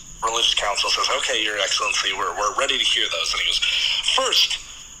religious council says, "Okay, Your Excellency, we're ready to hear those." And he goes, "First,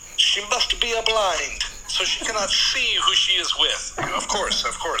 she must be a blind, so she cannot see who she is with." I go, Of course.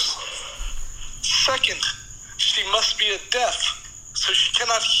 Second, she must be a deaf, so she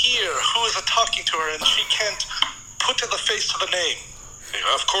cannot hear who is talking to her, and she can't put to the face to the name. I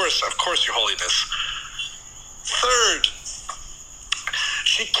go, Of course, Your Holiness. Third,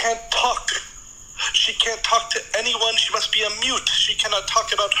 she can't talk. She can't talk to anyone. She must be a mute. She cannot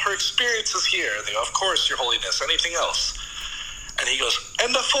talk about her experiences here. They go, Of course, Your Holiness. Anything else? And he goes,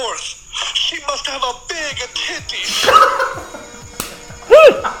 and the fourth, she must have a big titty.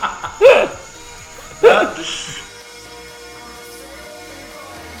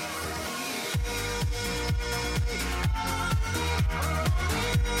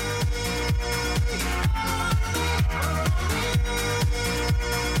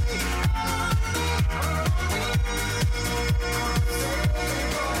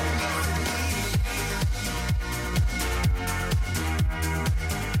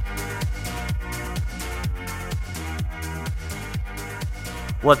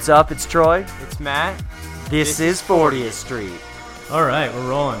 What's up? It's Troy. It's Matt. This is 40th Street. All right, we're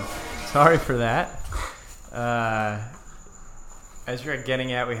rolling. Sorry for that. As you're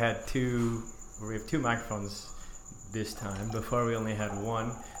getting at, we have two microphones this time. Before we only had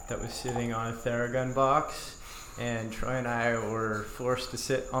one that was sitting on a Theragun box, and Troy and I were forced to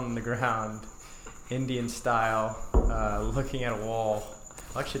sit on the ground, Indian style, looking at a wall.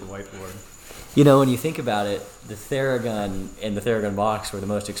 Actually, the whiteboard. You know, when you think about it, the Theragun and the Theragun box were the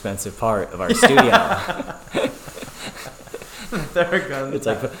most expensive part of our studio. Theragun. It's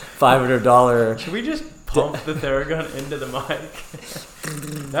like $500. Should we just pump the Theragun into the mic?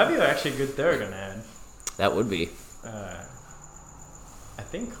 That'd be actually a good Theragun ad. That would be. I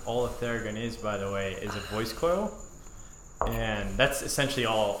think all a Theragun is, by the way, is a voice coil. And that's essentially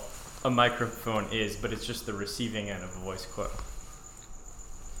all a microphone is, but it's just the receiving end of a voice coil.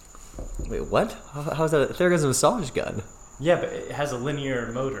 Wait, what? How's that? Theragun's a massage gun. Yeah, but it has a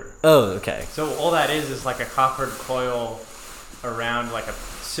linear motor. Oh, okay. So all that is like a coppered coil around like a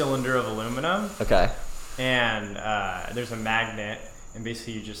cylinder of aluminum. Okay. And there's a magnet, and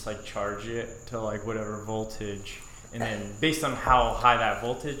basically you just like charge it to like whatever voltage, and then based on how high that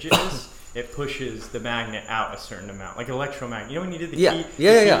voltage is, it pushes the magnet out a certain amount, like electromagnet. You know when you did the key?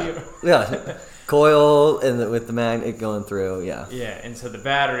 Yeah. Coil and with the magnet going through, yeah. Yeah, and so the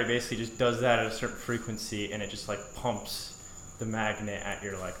battery basically just does that at a certain frequency, and it just like pumps the magnet at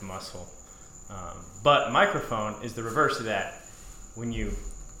your like muscle. But a microphone is the reverse of that. When you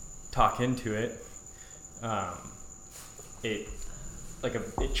talk into it, it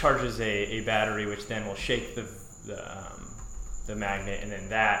charges a battery, which then will shake the magnet, and then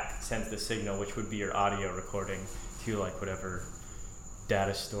that sends the signal, which would be your audio recording, to like whatever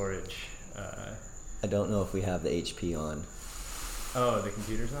data storage. I don't know if we have the HP on. Oh, the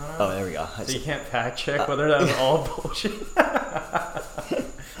computer's not on? Oh, there we go. So you can't fact check whether that was all bullshit?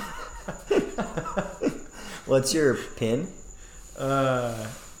 What's your pin? I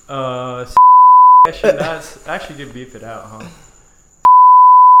should not actually did beep it out, huh?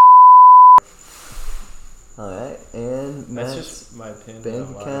 Alright, and that's just my pin. Bank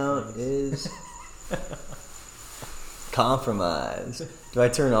account is compromised. Do I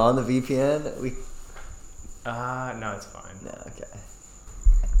turn on the VPN? No, it's fine. No, okay.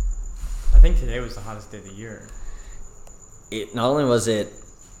 I think today was the hottest day of the year. It not only was it,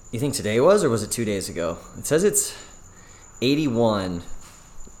 you think today was, or was it 2 days ago? It says it's 81,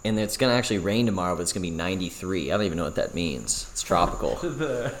 and it's gonna actually rain tomorrow, but it's gonna be 93. I don't even know what that means. It's tropical.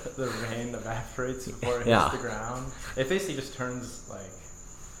 the rain evaporates before it hits the ground. It basically just turns like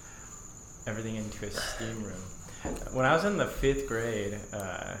everything into a steam room. When I was in the 5th grade,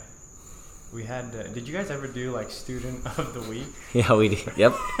 we had. Did you guys ever do like student of the week? Yeah, we did.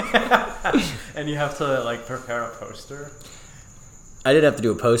 Yep. And you have to like prepare a poster. I didn't have to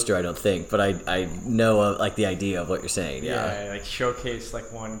do a poster, I don't think, but I know like the idea of what you're saying. Yeah, like showcase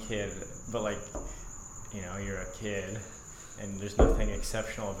like one kid, but like, you know, you're a kid, and there's nothing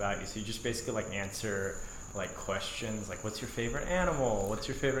exceptional about you. So you just basically like answer like questions like, what's your favorite animal? What's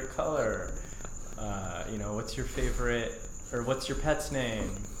your favorite color? You know, what's your favorite, or what's your pet's name?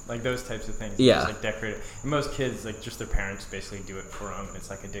 Like those types of things. Yeah. Just, like decorate it. And most kids, like just their parents basically do it for them.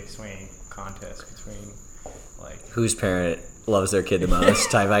 It's like a dick swinging contest between like whose parent loves their kid the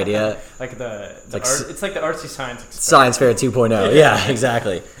most type idea. Like it's like the artsy science experiment. Science fair 2.0. Yeah,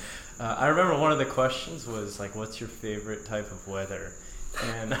 exactly. I remember one of the questions was like, what's your favorite type of weather?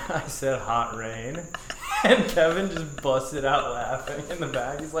 and I said hot rain, and Kevin just busted out laughing in the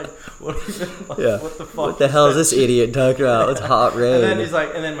back. He's like, "What the fuck? What the hell is this idiot talking about? It's hot rain." And then he's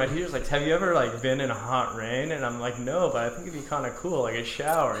like, and then my teacher's like, "Have you ever like been in a hot rain?" And I'm like, "No, but I think it'd be kind of cool, like a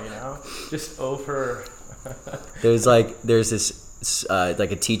shower, you know, just over." There's this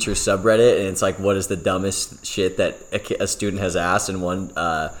like a teacher subreddit, and it's like, what is the dumbest shit that a student has asked? And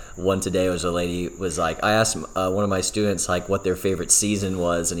one today was a lady was like, I asked one of my students like what their favorite season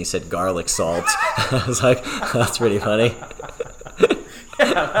was, and he said garlic salt. I was like, that's pretty funny.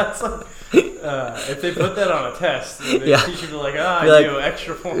 Yeah, that's like, if they put that on a test, the teacher would be like,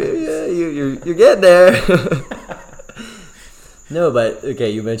 extra points. Yeah, you're getting there. No, but okay,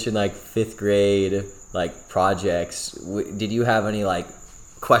 you mentioned like 5th grade like projects. Did you have any like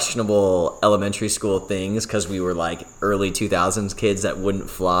questionable elementary school things because we were like early 2000s kids that wouldn't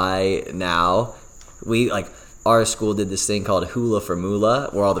fly now? We like our school did this thing called Hula for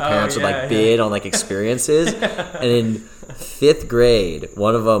Moolah where all the parents would like bid on like experiences. And in 5th grade,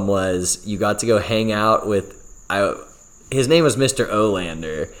 one of them was you got to go hang out with his name was Mr.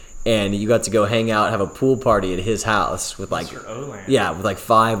 Olander. And you got to go hang out, have a pool party at his house with like, with like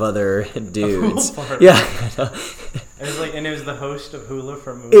 5 other dudes. Yeah, and it was the host of Hula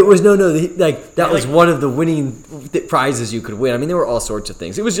for Moolah. It was that was one of the winning prizes you could win. I mean, there were all sorts of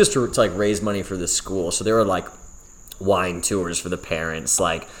things. It was just to like raise money for the school. So there were like wine tours for the parents,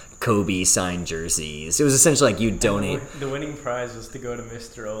 like Kobe signed jerseys. It was essentially like you donate. The winning prize was to go to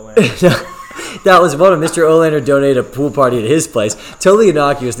Mr. Olander. That was one of Mr. Olander donated a pool party at his place. Totally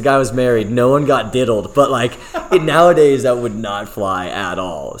innocuous. The guy was married. No one got diddled. But like nowadays, that would not fly at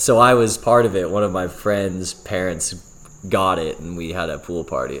all. So I was part of it. One of my friends' parents got it, and we had a pool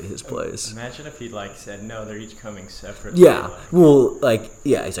party at his place. Imagine if he'd like said, "No, they're each coming separately." Yeah. Well,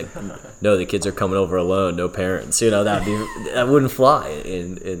 he's like, "No, the kids are coming over alone. No parents." You know, that wouldn't fly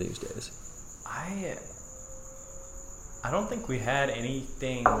in these days. I don't think we had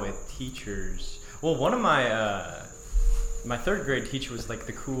anything with teachers. Well, one of my my 3rd grade teacher was like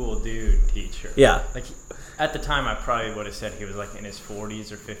the cool dude teacher. Yeah. Like at the time, I probably would have said he was like in his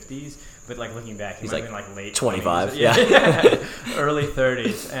 40s or 50s. But like looking back, he might have been like late 25. 20s. Yeah. Early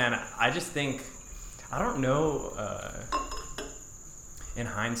 30s. And I just think, I don't know, in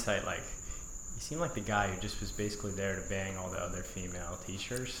hindsight, like, he seemed like the guy who just was basically there to bang all the other female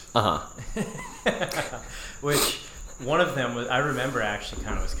teachers. Which one of them was, I remember actually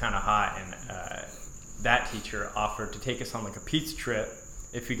was kind of hot, and that teacher offered to take us on like a pizza trip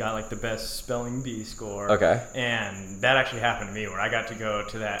if we got like the best spelling bee score. Okay. And that actually happened to me, where I got to go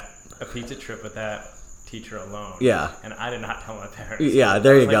to a pizza trip with that teacher alone. Yeah. And I did not tell my parents. Yeah,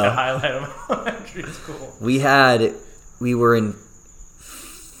 there you go. The highlight of my elementary school. We were in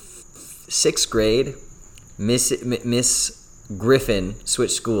 6th grade. Miss Griffin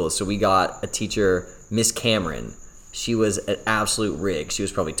switched schools, so we got a teacher, Miss Cameron. She was an absolute rig. She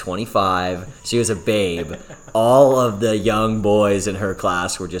was probably 25. She was a babe. All of the young boys in her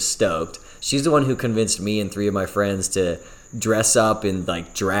class were just stoked. She's the one who convinced me and 3 of my friends to dress up in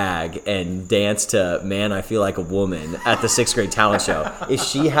like drag and dance to Man, I Feel Like a Woman at the 6th grade talent show. If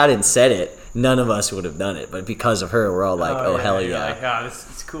she hadn't said it, none of us would have done it. But because of her, we're all like, hell yeah. Like, this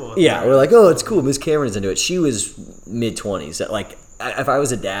is cool. Yeah, we're like, oh, it's cool. Miss Cameron's into it. She was mid-20s. Like, if I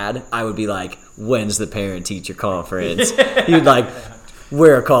was a dad, I would be like, when's the parent-teacher conference? You'd like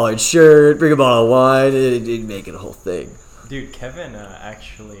wear a collared shirt, bring a bottle of wine, and it'd make it a whole thing. Dude, Kevin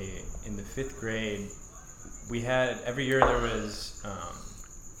actually, in the 5th grade, we had, every year there was, I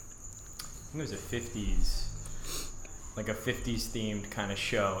think it was a 50s, like a 50s themed kind of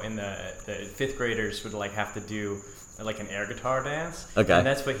show, and the 5th graders would like have to do like an air guitar dance. Okay. And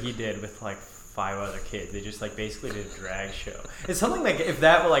that's what he did with like 5 other kids. They just like basically did a drag show. It's something like if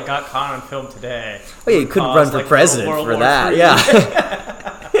that like got caught on film today. Oh yeah, you couldn't run for like president for that. Yeah.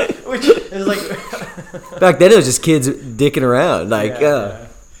 Which is like back then it was just kids dicking around. Like yeah.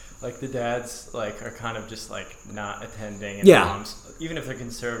 Like the dads like are kind of just like not attending, and moms, even if they're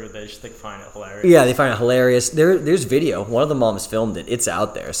conservative, they just like find it hilarious. Yeah, they find it hilarious. There's video. One of the moms filmed it. It's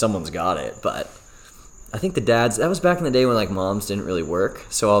out there. Someone's got it. But I think the dads, that was back in the day when like moms didn't really work.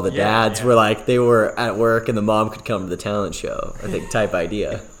 So all the dads were like, they were at work and the mom could come to the talent show. I think type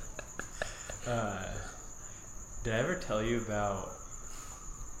idea. Did I ever tell you about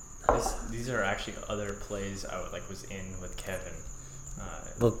this? These are actually other plays I was in with Kevin.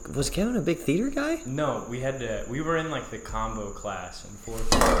 Well, was Kevin a big theater guy? No, we were in like the combo class in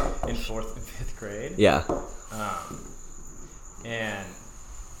fourth and 5th grade. Yeah. And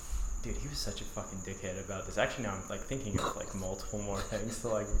dude, he was such a fucking dickhead about this. Actually, now I'm like thinking of like multiple more things to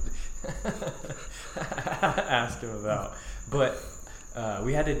like ask him about. But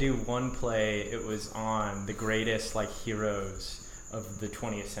we had to do one play. It was on the greatest like heroes of the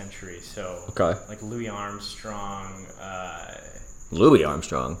 20th century. So like Louis Armstrong. Louis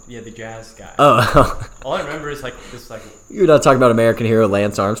Armstrong? Yeah, the jazz guy. Oh. All I remember is like this like... You're not talking about American hero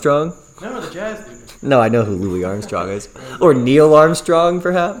Lance Armstrong? No, the jazz dude. No, I know who Louis Armstrong is. Or Neil Armstrong,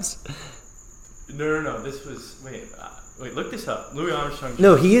 perhaps? No. This was... Wait, look this up. Louis Armstrong...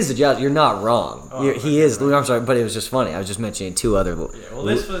 No, he is a jazz... You're not wrong. He is right. Louis Armstrong, but it was just funny. I was just mentioning two other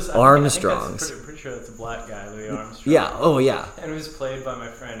this was... Armstrongs. I think pretty sure that's a black guy, Louis Armstrong. Yeah, oh yeah. And it was played by my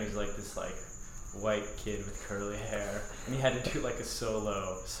friend who's like this like white kid with curly hair. And he had to do like a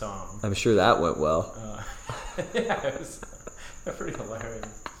solo song. I'm sure that went well. Yeah, it was pretty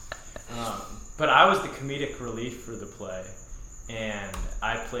hilarious. But I was the comedic relief for the play, and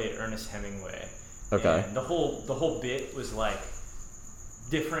I played Ernest Hemingway. Okay. And the whole bit was like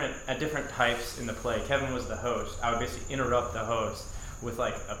different types in the play. Kevin was the host. I would basically interrupt the host with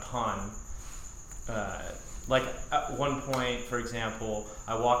like a pun. Like at one point, for example,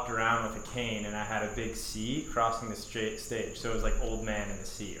 I walked around with a cane and I had a big C crossing the stage. So it was like old man in the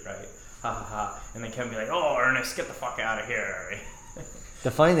sea, right? Ha ha ha. And then Kevin would be like, "Oh, Ernest, get the fuck out of here." The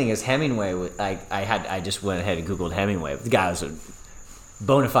funny thing is Hemingway, I just went ahead and Googled Hemingway. The guy was a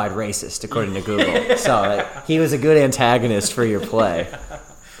bona fide racist, according to Google. So he was a good antagonist for your play.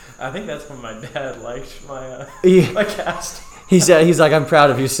 I think that's when my dad liked my cast. He's like, "I'm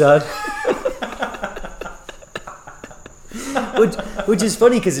proud of you, son." Which is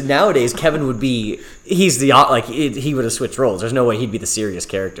funny because nowadays Kevin would be he would have switched roles. There's no way he'd be the serious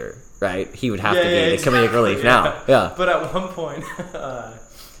character, right? He would have to be the comedic relief now. Yeah. But at one point,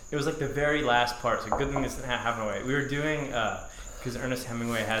 it was like the very last part. So good thing this didn't happen away. We were doing because Ernest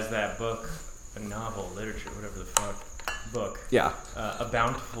Hemingway has that book, a novel, literature, whatever the fuck book. Yeah. A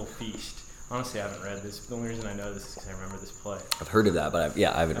Bountiful Feast. Honestly, I haven't read this. The only reason I know this is because I remember this play. I've heard of that, but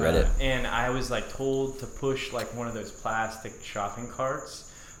I haven't read it. And I was like told to push like one of those plastic shopping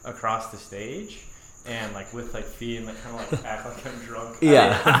carts across the stage, and like with like feet and like kind of like act like I'm drunk.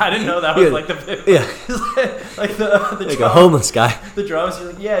 Yeah, I didn't know that was like the bit. Yeah, like the like a homeless guy. The drums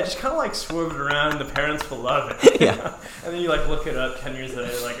are like just kind of like swerve it around. And the parents will love it. Yeah, and then you like look it up 10 years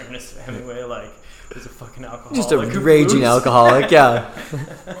later, like Ernest Hemingway like was a fucking alcoholic. Just a raging alcoholic. Yeah.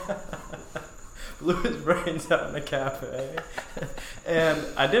 Blew his brains out in a cafe. And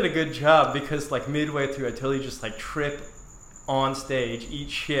I did a good job because like midway through I totally just like trip on stage,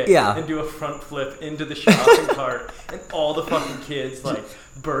 eat shit, and do a front flip into the shopping cart, and all the fucking kids like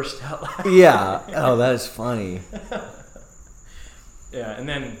burst out laughing. Yeah. Oh, that is funny. Yeah, and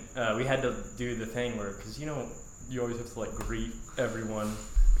then we had to do the thing where, because you always have to like greet everyone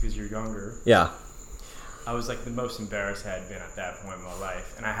because you're younger. Yeah. I was like the most embarrassed I had been at that point in my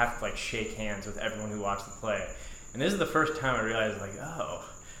life, and I have to like shake hands with everyone who watched the play. And this is the first time I realized like,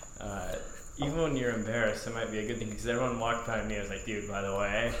 even when you're embarrassed, it might be a good thing, because everyone walked by me. I was like, "Dude, by the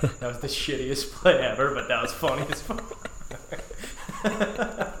way, that was the shittiest play ever, but that was funny as fuck."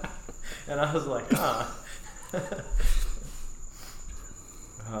 And I was like,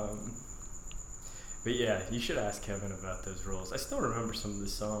 But yeah, you should ask Kevin about those roles. I still remember some of the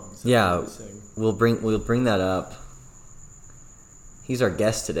songs. Yeah, we'll bring that up. He's our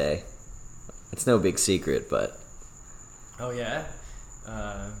guest today. It's no big secret, but. Oh yeah,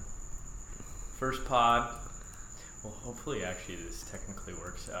 first pod. Well, hopefully, actually, this technically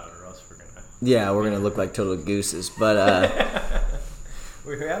works out, or else we're gonna. Yeah, we're gonna look like total gooses, but.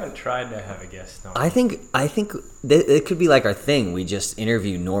 We haven't tried to have a guest on. I think it could be like our thing. We just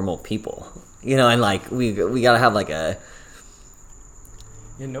interview normal people. And like we gotta have like a.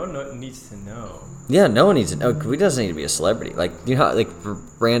 Yeah, no one needs to know. Yeah, no one needs to know. We doesn't need to be a celebrity. Like like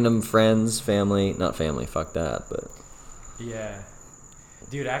random friends, family, not family. Fuck that. But. Yeah,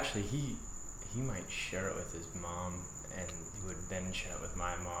 dude. Actually, he might share it with his mom, and he would then share it with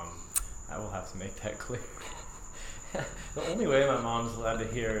my mom. I will have to make that clear. The only way my mom's allowed to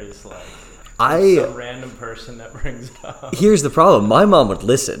hear is like some random person that brings it up. Here's the problem: my mom would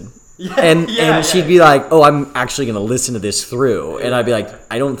listen. And she'd be like, "Oh, I'm actually going to listen to this through," and I'd be like,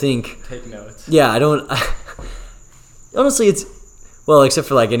 "I don't think." Take notes. Yeah, I don't. Honestly, it's except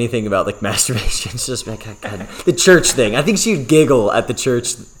for like anything about like masturbation. It's just like God, the church thing. I think she'd giggle at the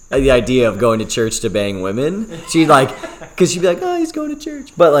church, at the idea of going to church to bang women. She'd because she'd be like, "Oh, he's going to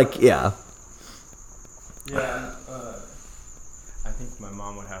church," but like, yeah. Yeah, I think my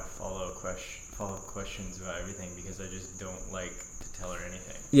mom would have follow-up questions about everything, because I just don't like to tell her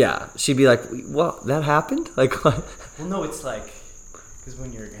anything. Yeah, she'd be like, "Well, that happened?" Like, what? Well, no, it's like, because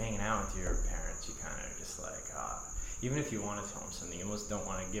when you're hanging out with your parents, you kind of just like, even if you want to tell them something, you almost don't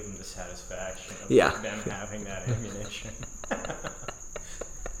want to give them the satisfaction of them having that ammunition.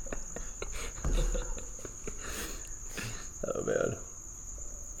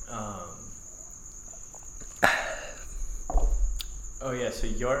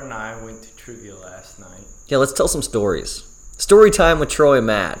 Yort and I went to trivia last night. Yeah, let's tell some stories. Story time with Troy and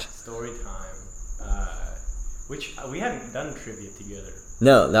Matt. Story time. Which we hadn't done trivia together.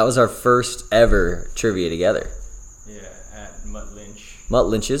 No, that was our first ever trivia together. Yeah, at Mutt Lynch. Mutt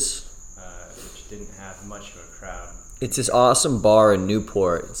Lynch's. Which didn't have much of a crowd. It's this awesome bar in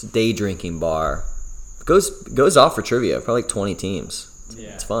Newport. It's a day drinking bar. It goes off for trivia. Probably like 20 teams.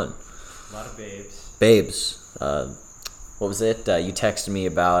 It's fun. A lot of babes. Babes. What was it? You texted me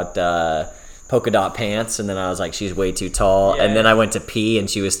about polka dot pants, and then I was like, she's way too tall. Yeah. And then I went to pee, and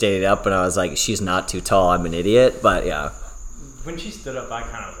she was standing up, and I was like, she's not too tall. I'm an idiot. But yeah. When she stood up, I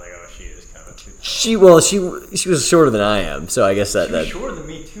kind of was like, oh, she is kind of too tall. She was shorter than I am, so I guess She was shorter than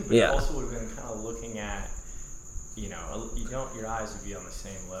me too, but yeah. it also would have been kind of looking at, your eyes would be on the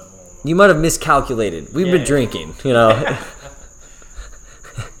same level. You might have miscalculated. We've been drinking,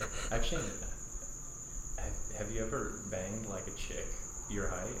 Actually, have you ever banged like a chick your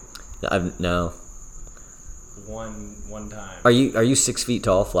height? No. One time. Are you 6 feet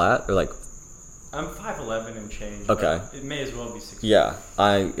tall, flat, or like? I'm 5'11" and change. Okay. But it may as well be 6 feet. Yeah,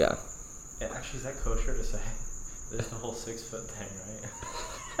 Yeah, actually, is that kosher to say? There's the whole 6 foot thing,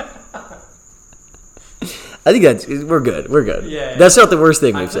 right? I think we're good. We're good. Yeah. That's not the worst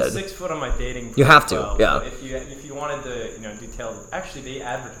thing I we've put said. 6 foot on my dating. You have to, profile, yeah. But if you wanted to, detail. Actually, they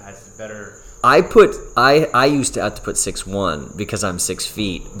advertised it better. I used to have to put 6'1" because I'm 6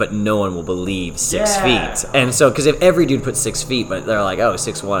 feet, but no one will believe 6 Yeah. feet. And so, because if every dude puts 6 feet, but they're like, oh,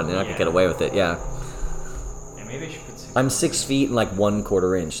 6'1", they're not gonna get away with it. Yeah. Yeah, maybe they should put 6. I'm 6 feet and like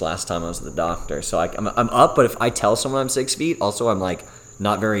 1/4 inch last time I was at the doctor. So I'm up, but if I tell someone I'm 6 feet, also I'm like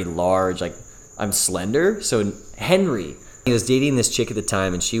not very large. Like I'm slender. So Henry, he was dating this chick at the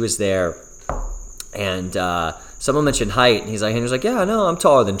time, and she was there, and someone mentioned height, and Henry's like, yeah, no, I'm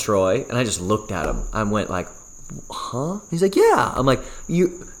taller than Troy. And I just looked at him. I went like, huh? He's like, yeah. I'm like,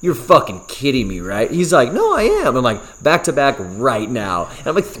 you're fucking kidding me, right? He's like, no, I am. I'm like, back to back right now. And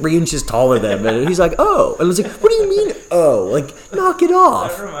I'm like 3 inches taller than him. And he's like, oh. And I was like, what do you mean, oh? Like, knock it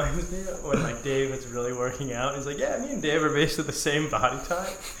off. That reminds me of when like Dave was really working out. He's like, yeah, me and Dave are basically the same body type.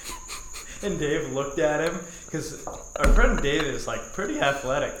 And Dave looked at him because our friend Dave is like pretty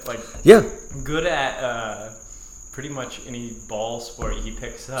athletic, like good at pretty much any ball sport he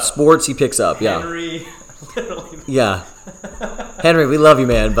picks up. Sports he picks up, Henry, literally. Yeah. Henry, we love you,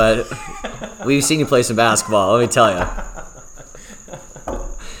 man, but we've seen you play some basketball. Let me tell you.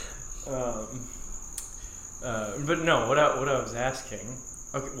 But no, what I was asking.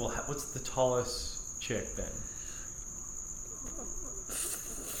 Okay, well, what's the tallest chick then?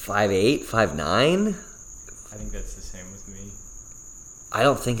 5'8", 5'9". I think that's the same with me. I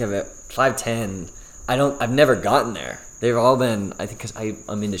don't think of it. 5'10". I've never gotten there. They've all been, I think, because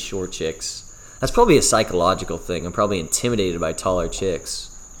I'm into short chicks. That's probably a psychological thing. I'm probably intimidated by taller chicks.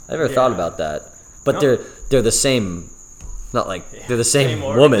 I never thought about that. But they're the same, not like they're the same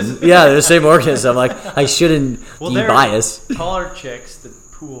woman. Yeah, they're the same organism. Like I shouldn't be biased. Taller chicks, the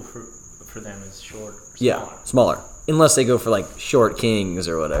pool for them is short. Or smaller. Yeah, smaller. Unless they go for like short kings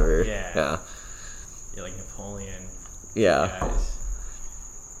or whatever. Yeah, like Napoleon. Yeah. Guys.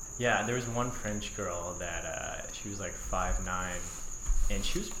 Yeah, there was one French girl that she was like 5'9", and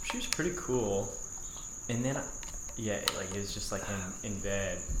she was pretty cool. And then like it was just like in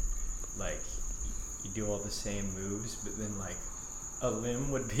bed, like you do all the same moves, but then like a limb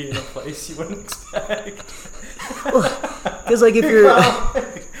would be in a place you wouldn't expect. Because like if you're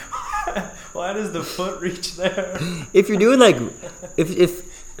why does the foot reach there? If you're doing like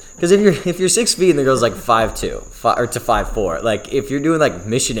because if you're 6 feet and the girl's like 5'2", or to 5'4", like if you're doing like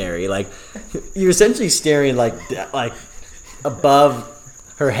missionary, like you're essentially staring like above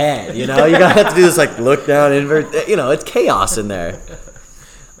her head. You're gonna have to do this like look down, invert. It's chaos in there.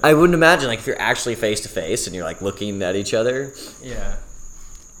 I wouldn't imagine like if you're actually face to face and you're like looking at each other. Yeah.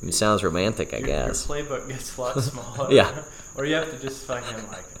 It sounds romantic, I guess. Your playbook gets a lot smaller. Yeah. Or you have to just fucking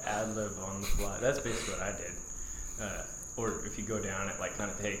like ad lib on the fly. That's basically what I did. Or if you go down, it like kind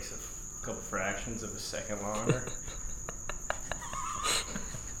of takes a couple fractions of a second longer.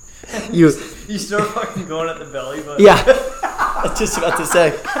 You start fucking going at the belly button. Yeah. I was just about to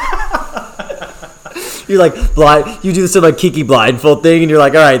say. You're like blind. You do some like Kiki blindfold thing, and you're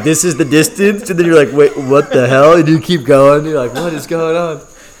like, all right, this is the distance, and then you're like, wait, what the hell? And you keep going. You're like, what is going on?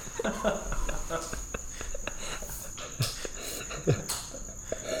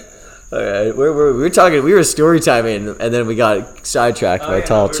 All right, we were talking. We were story timing, and then we got sidetracked by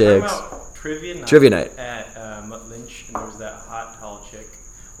tall chicks. Trivia night at Mutt Lynch, and there was that hot tall chick,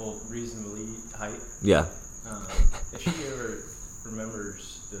 well, reasonably height. Yeah. If she ever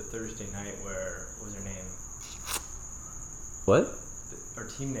remembers the Thursday night where, what was her name? What? Our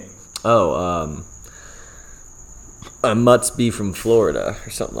team name. Oh, I must be from Florida or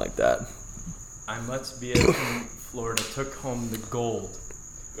something like that. I must be from Florida. Took home the gold.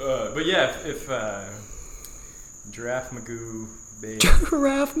 But yeah, if Giraffe Magoo, babe,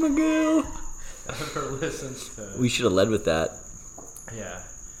 Giraffe Magoo ever listens to, we should have led with that. Yeah.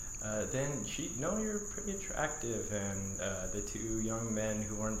 Then she'd know you're pretty attractive, and the two young men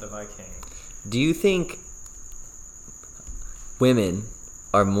who weren't the Viking. Do you think women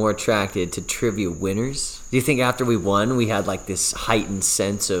are more attracted to trivia winners? Do you think after we won, we had like this heightened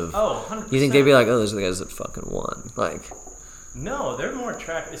sense of? Oh, 100%. You think they'd be like, "Oh, those are the guys that fucking won"? Like, no, they're more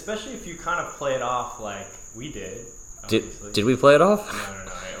attractive, especially if you kind of play it off like we did. Did we play it off? No.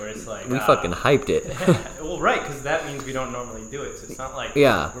 Right? Where it's like we fucking hyped it. Well, right, because that means we don't normally do it. So it's not like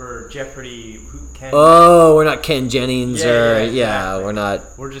we're Jeopardy. Who can? Oh, we're not Ken Jennings exactly. we're not.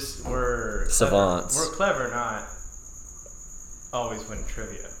 We're savants. Clever. We're clever, not always win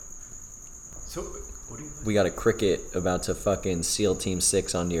trivia. So what do you? We got a cricket about to fucking seal Team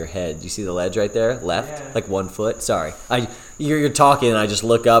 6 onto your head. Do you see the ledge right there? Left? Like 1 foot? Sorry. You're talking and I just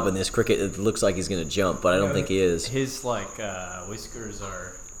look up and this cricket, it looks like he's going to jump, but I don't think he is. His, whiskers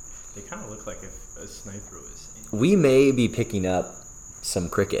are, they kind of look like a sniper was. We may be picking up some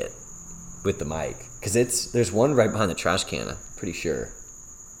cricket with the mic. Because there's one right behind the trash can, I'm pretty sure.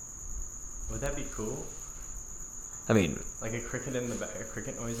 Would that be cool? I mean, like a cricket noise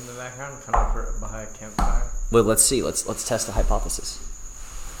in the background, kind of behind a campfire. Well, let's see. Let's test the hypothesis.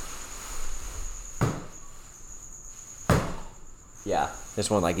 Yeah, there's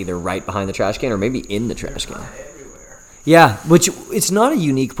one like either right behind the trash can or maybe in the trash can. Everywhere. Yeah, which it's not a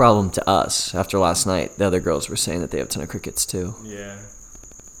unique problem to us. After last night, the other girls were saying that they have a ton of crickets too. Yeah.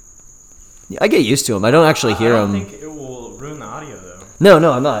 I get used to them. I don't actually hear them. I don't think it will ruin the audio though.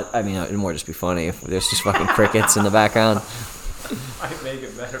 No, I'm not. I mean, it'd more just be funny if there's just fucking crickets in the background. Might make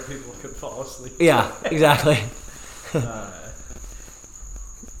it better. People could fall asleep. Yeah, exactly.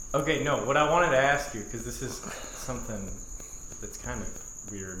 Okay, no. What I wanted to ask you, because this is something that's kind of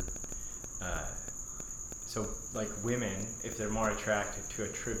weird. So, like women, if they're more attracted to a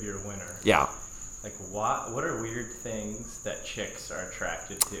trivia winner. Yeah. Like, what are weird things that chicks are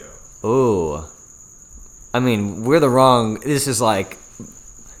attracted to? Ooh. I mean, we're the wrong. This is like,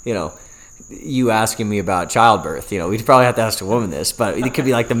 you asking me about childbirth. We'd probably have to ask a woman this, but it could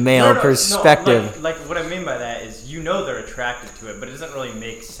be like the male perspective. No, like what I mean by that is, they're attracted to it, but it doesn't really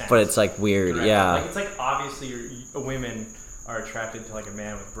make sense. But it's like weird, yeah. Like it's like obviously women are attracted to like a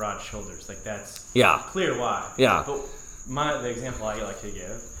man with broad shoulders. Like that's clear why. Yeah. But the example I like to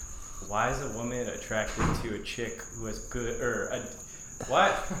give: why is a woman attracted to a chick who has good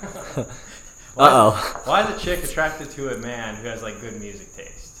why? Why is a chick attracted to a man who has like good music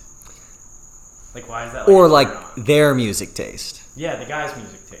taste? Like why is that? Like, or like their music taste? Yeah, the guy's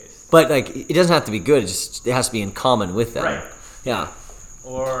music taste. But like it doesn't have to be good. It has to be in common with them. Right. Yeah.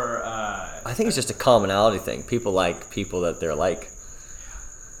 Or I think it's just a commonality thing. People like people that they're like.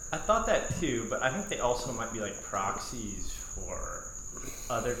 I thought that too, but I think they also might be like proxies for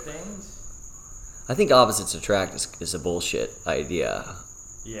other things. I think opposites attract is a bullshit idea.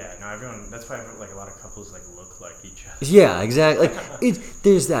 Yeah, no, everyone. That's why like a lot of couples like look like each other. Yeah, exactly. Like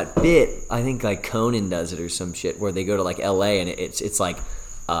there's that bit. I think like Conan does it or some shit where they go to like L.A. and it's like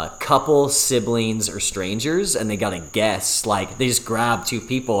a couple, siblings, or strangers, and they gotta guess. Like they just grab two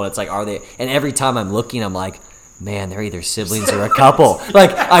people, and it's like, are they? And every time I'm looking, I'm like, man, they're either siblings or a couple.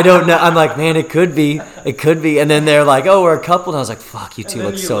 Like I don't know. I'm like, man, it could be. And then they're like, oh, we're a couple. And I was like, fuck, you two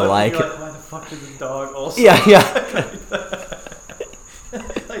look so alike. Like, why the fuck did the dog also? Yeah.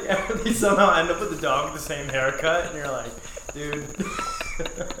 Like they somehow end up with the dog with the same haircut, and you're like, dude.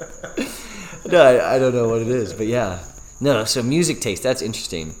 No, I don't know what it is, but yeah. No, so music taste, that's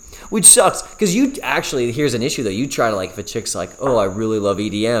interesting. Which sucks, because you actually, here's an issue though. You try to like, if a chick's like, oh, I really love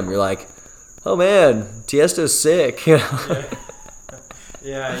EDM, you're like, oh man, Tiesto's sick, Yeah,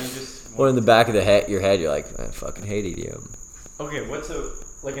 yeah, you just. Or in the back of your head, you're like, I fucking hate EDM. Okay, what's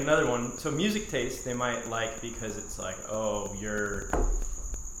another one? So music taste, they might like because it's like, oh,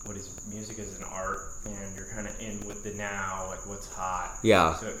 music is an art, and you're kind of in with the now, like what's hot.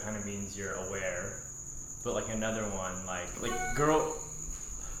 Yeah. So it kind of means you're aware. But like another one,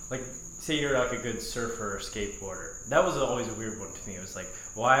 say you're like a good surfer or skateboarder. That was always a weird one to me. It was like,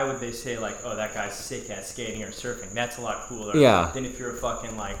 why would they say like, oh, that guy's sick at skating or surfing? That's a lot cooler than if you're a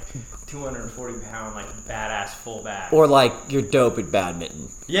fucking like 240 pound like badass fullback. Or like you're dope at badminton.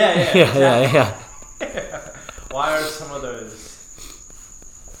 Yeah. Yeah. Why are some of those?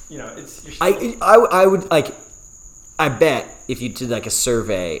 It's. I would like. I bet if you did like a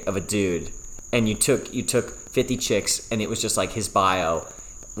survey of a dude and you took 50 chicks and it was just like his bio,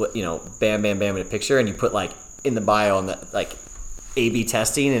 bam, bam, bam in a picture, and you put like in the bio on the like A/B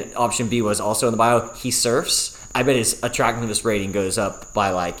testing, and option B was also in the bio, he surfs. I bet his attractiveness rating goes up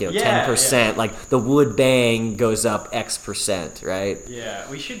by like 10%. Yeah. Like the wood bang goes up X%, right? Yeah,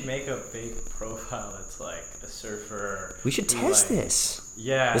 we should make a fake profile that's like a surfer. We should test this.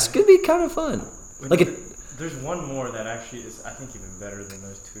 Yeah, This could be kind of fun. Like there's one more that actually is, I think, even better than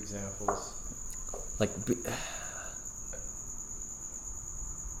those two examples. like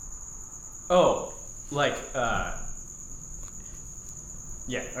Oh, like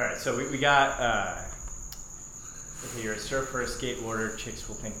yeah. All right, so we got. If you're a surfer, a skateboarder, chicks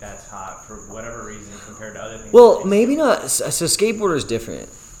will think that's hot for whatever reason compared to other things. well, maybe not. So skateboarder is different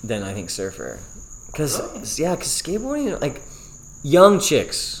than I think surfer. Because skateboarding, like young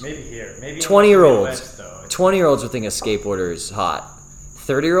chicks, Maybe here, maybe 20-year-olds, though. 20-year-olds would think a skateboarder is hot.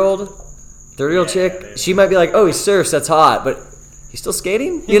 30-year-old Yeah, chick, they- she might be like, oh, he surfs, that's hot, but he's still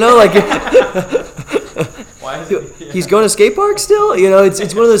skating? You know, like Why is it? Yeah. he's going to skate park still? You know, it's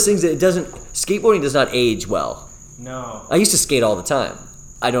one of those things that skateboarding does not age well. No. I used to skate all the time.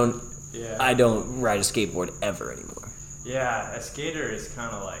 I don't ride a skateboard ever anymore. Yeah, a skater is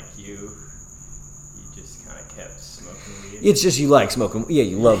kind of like you. You just kind of kept smoking weed. It's just you like smoking. Yeah,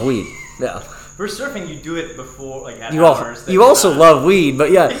 you love weed. Yeah. For surfing, you do it before, like at You hours. you also love weed,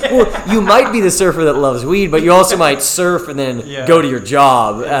 but yeah. Well, you might be the surfer that loves weed, but you also might surf and then go to your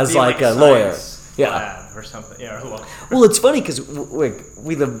job as Be like a science lawyer. Yeah. lab or something. Yeah, or law. Well, it's funny because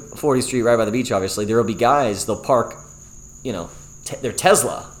we live 40th Street right by the beach. Obviously, there will be guys. They'll park, their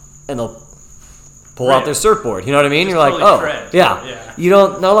Tesla, and they'll pull out their surfboard. You know what I mean? Just You're like, totally oh, Fred. yeah. You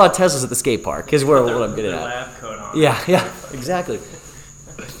don't not a lot of Teslas at the skate park. Is what I'm getting Their at. lab coat on. Yeah, exactly.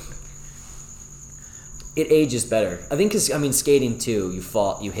 It ages better. I think because skating too,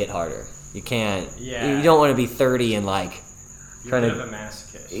 you hit harder. You can't. Yeah. You don't want to be 30 and like You're trying a to. bit of a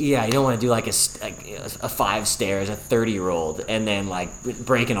masochist. Yeah, you don't want to do like a 5 stairs, a 30-year-old, and then like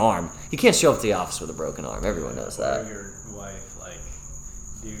break an arm. You can't show up to the office with a broken arm. Everyone knows Or that. your wife, like,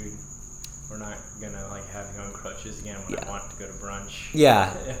 dude, we're not gonna like have you on crutches again when I want to go to brunch.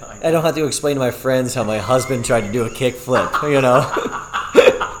 Yeah, Like, I don't have to explain to my friends how my husband tried to do a kickflip. You know.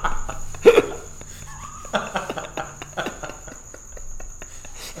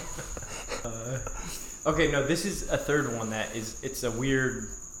 Okay, no, this is a third one it's a weird.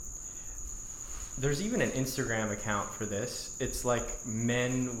 There's even an Instagram account for this. It's like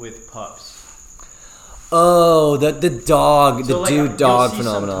men with pups. Oh, the dog, So, the like, dude dog you'll see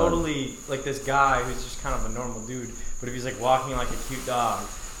phenomenon. Some totally like this guy who's just kind of a normal dude, but if he's like walking like a cute dog,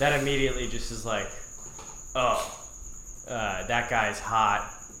 that immediately just is like, oh, that guy's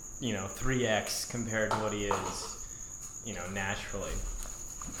hot, 3x compared to what he is, naturally.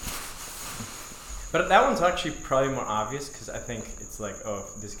 But that one's actually probably more obvious because I think it's like, oh,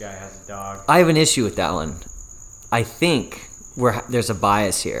 if this guy has a dog. I have an issue with that one. I think there's a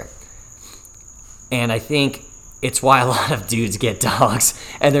bias here. And I think it's why a lot of dudes get dogs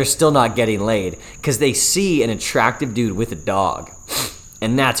and they're still not getting laid. Because they see an attractive dude with a dog.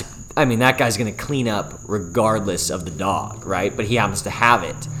 And that guy's going to clean up regardless of the dog, right? But he happens to have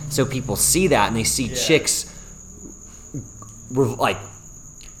it. So people see that and they see chicks, like,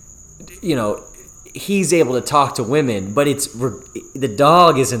 he's able to talk to women, but the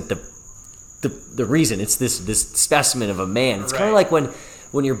dog isn't the reason. It's this specimen of a man. It's kind of like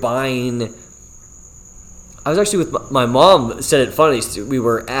when you're buying. I was actually with my mom. Said it funny. We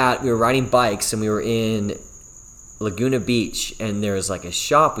were riding bikes and we were in Laguna Beach, and there was like a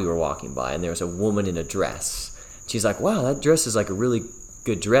shop we were walking by, and there was a woman in a dress. She's like, "Wow, that dress is like a really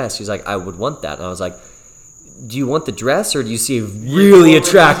good dress." She's like, "I would want that." And I was like, do you want the dress, or do you see a really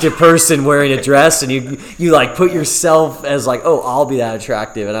attractive person wearing a dress and you like put yourself as like, oh, I'll be that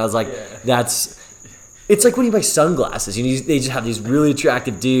attractive? And I was like, it's like when you buy sunglasses, they just have these really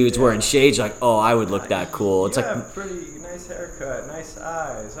attractive dudes wearing shades. You're like, oh, I would look that cool. It's like pretty nice haircut, nice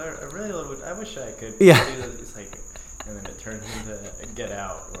eyes. I really would. I wish I could. Yeah. Do this. It's like, and then it turns into Get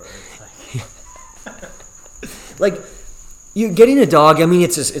Out, or it's like. like. You getting a dog,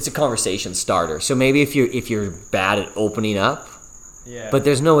 it's a conversation starter. So maybe if you're bad at opening up, but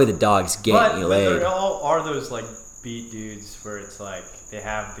there's no way the dog's getting you laid. There all are those like beat dudes where it's like they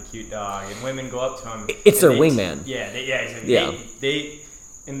have the cute dog and women go up to them. It's their wingman. Exactly. They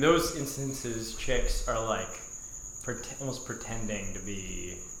in those instances, chicks are like almost pretending to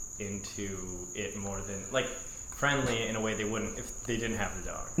be into it more than like friendly in a way they wouldn't if they didn't have the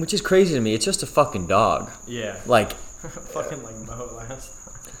dog. Which is crazy to me. It's just a fucking dog. Yeah. Like. Fucking like Mo last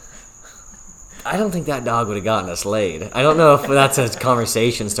time. I don't think that dog would have gotten us laid. I don't know if that's a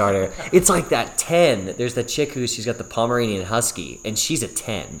conversation starter. It's like that 10. There's the chick she's got the Pomeranian Husky, and she's a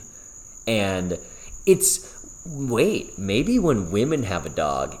 10. And maybe when women have a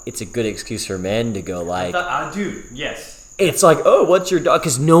dog, it's a good excuse for men to go like... dude, yes. It's like, oh, what's your dog?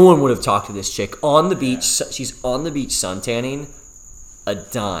 Because no one would have talked to this chick on the beach. She's on the beach suntanning, a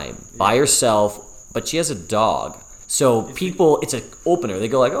dime, by herself, but she has a dog. So it's an opener. They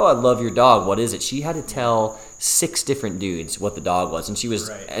go like, oh, I love your dog. What is it? She had to tell 6 different dudes what the dog was. And she was...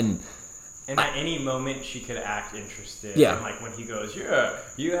 Right. And at any moment, she could act interested. Yeah. And like when he goes, yeah,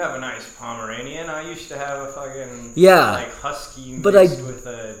 you have a nice Pomeranian. I used to have a fucking husky mixed with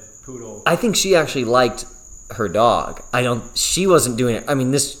a poodle. I think she actually liked her dog. She wasn't doing it. I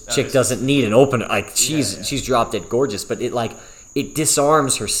mean, this chick doesn't need an opener. Like she's drop dead gorgeous, but it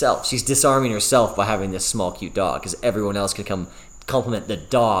disarms herself. She's disarming herself by having this small cute dog because everyone else could come compliment the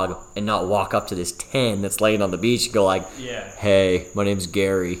dog and not walk up to this 10 that's laying on the beach and go like, hey, my name's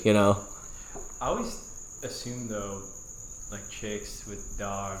Gary, you know? I always assume though, like chicks with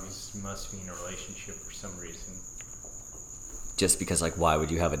dogs must be in a relationship for some reason. Just because, like, why would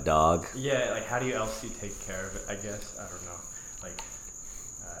you have a dog? Yeah, like how do you take care of it? I guess I don't know. Like,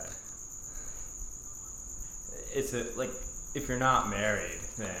 it's if you're not married,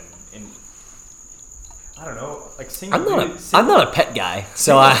 then I don't know. Like I'm not a pet guy,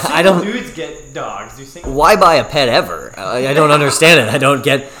 so I don't. Dudes get dogs. Why buy a pet ever? I don't understand it. I don't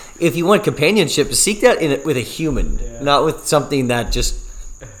get. If you want companionship, seek that with a human, not with something that just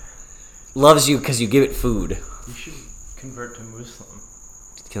loves you because you give it food. You should convert to Muslim.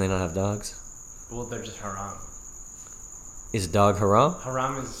 Can they not have dogs? Well, they're just haram. Is a dog haram?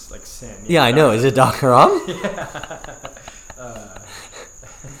 Haram is like sin. Yeah, I know. Is a dog haram? Yeah.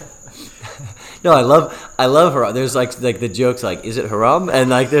 No, I love haram. There's like the jokes like, is it haram? And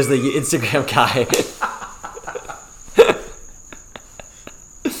like there's the Instagram guy.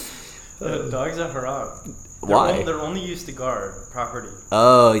 Dogs are haram. Why? They're only used to guard property.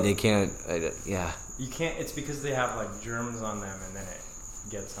 Oh, they can't. Yeah. You can't. It's because they have like germs on them, and then it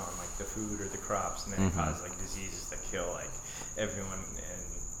gets on like the food or the crops, and then it causes like diseases that kill like everyone in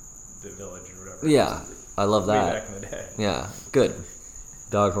the village or whatever. Yeah, I love that. Way back in the day. Yeah, good.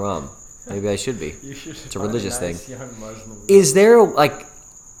 Dog haram. Maybe I should be. You should. It's a religious thing. Young Muslim Is there like?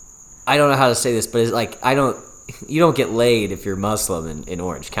 I don't know how to say this, but it's like you don't get laid if you're Muslim in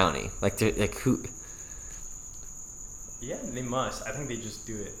Orange County. Like who? Yeah, they must. I think they just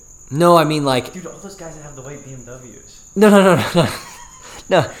do it. No, I mean like... Dude, all those guys that have the white BMWs.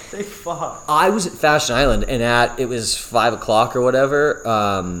 No. They fuck. I was at Fashion Island, and it was 5 o'clock or whatever,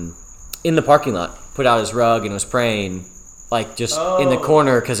 in the parking lot, put out his rug and was praying, like just in the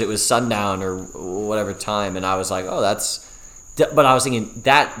corner because it was sundown or whatever time, and I was like, oh, that's... But I was thinking,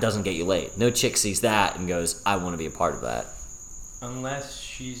 that doesn't get you laid. No chick sees that and goes, I want to be a part of that. Unless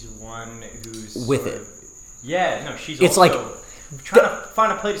she's one who's... With it. Yeah, no, she's it's also... like... trying to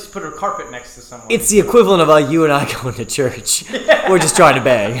find a place to put her carpet next to someone. It's the equivalent of you and I going to church. Yeah. We're just trying to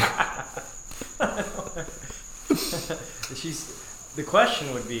bang. The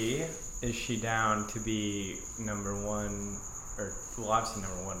question would be, is she down to be number one, or well, obviously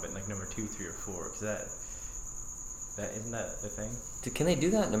number one, but like number 2, 3, or 4? Because that isn't that the thing? Can they do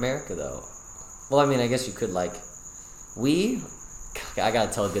that in America though? Well, I mean, I guess you could I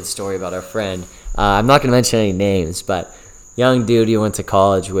gotta tell a good story about our friend. I'm not gonna mention any names, but young dude he went to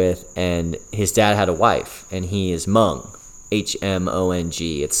college with, and his dad had a wife, and he is Hmong, Hmong.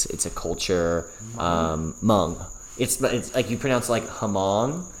 It's a culture, Hmong. It's like you pronounce it like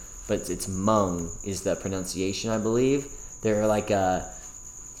Hmong, but it's Hmong is the pronunciation, I believe. They're like a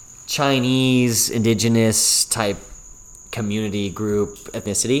Chinese indigenous type community group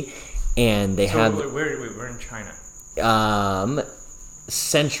ethnicity, and they have. We're in China.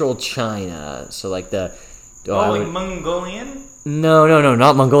 Central China, so like the. Like Mongolian? No,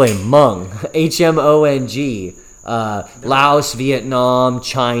 not Mongolian. Hmong, Hmong. Laos, Vietnam,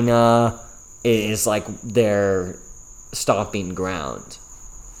 China is like their stomping ground.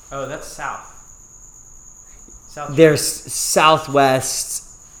 Oh, that's south. There's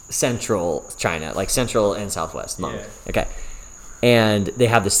southwest, central China, like central and southwest. Hmong. Yeah. Okay. And they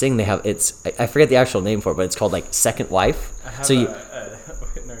have this thing. I forget the actual name for it, but it's called like second wife. So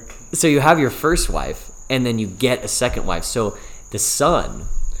you have your first wife, and then you get a second wife. So the son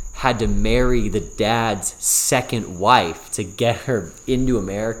had to marry the dad's second wife to get her into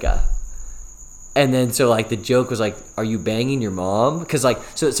America. And then so like the joke was like, are you banging your mom? Because like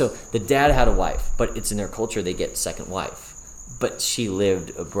so the dad had a wife, but it's in their culture they get second wife, but she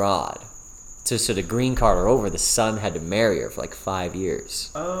lived abroad. so the green card or over, the son had to marry her for like 5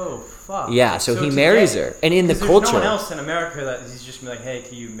 years. Oh, fuck. Yeah, so he marries her. And in the culture... There's no one else in America that he's just like, hey,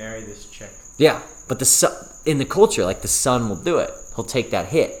 can you marry this chick? Yeah, but in the culture, like, the son will do it. He'll take that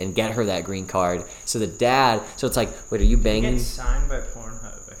hit and get her that green card. So the dad... So it's like, wait, are you banging... Get signed by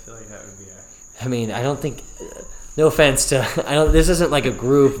Pornhub. I feel like that would be a... I mean, I don't think... No offense to... This isn't like a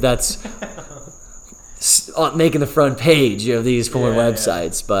group that's making the front page of these porn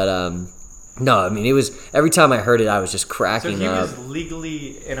websites. Yeah. But, no, I mean, it was... Every time I heard it, I was just cracking up. So he was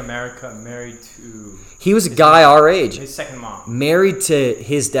legally, in America, married to... He was a guy our age. His second mom. Married to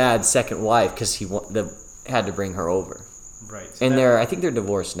his dad's second wife because he had to bring her over. Right. So and I think they're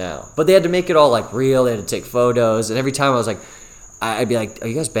divorced now. But they had to make it all, like, real. They had to take photos. And every time I was like... I'd be like, are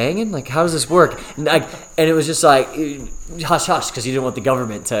you guys banging? Like, how does this work? And it was just like, hush, hush, because you didn't want the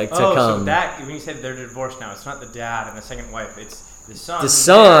government to come. So that, when you said they're divorced now, it's not the dad and the second wife. It's the son. The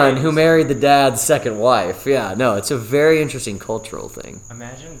son who married the dad's second wife. Yeah, no, it's a very interesting cultural thing.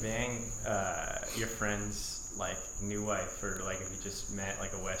 Imagine being your friend's, like, new wife, or, like, if you just met,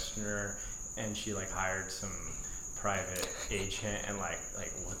 like, a Westerner, and she, like, hired some private agent, and like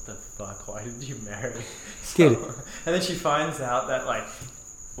what the fuck, why did you marry Dude. And then she finds out that, like,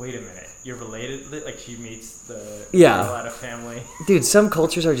 wait a minute, you're related, like, she meets the girl out of family. Dude, some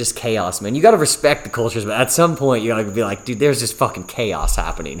cultures are just chaos, man. You gotta respect the cultures, but at some point you gotta be like, dude, there's just fucking chaos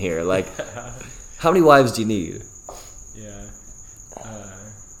happening here. Like, how many wives do you need? Yeah.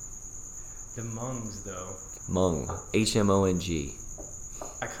 The Hmongs, though. Hmong. Hmong.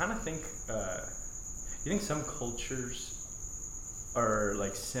 I kind of think you think some cultures are,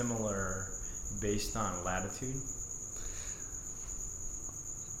 like, similar based on latitude?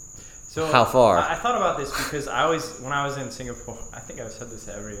 So how far? I thought about this because when I was in Singapore, I think I've said this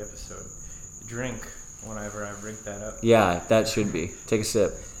every episode, drink whenever I bring that up. Yeah, that should be. Take a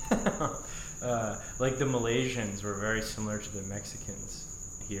sip. Like, the Malaysians were very similar to the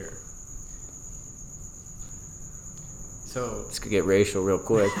Mexicans here. So this could get racial real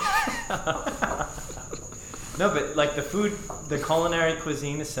quick. No, but, like, the food, the culinary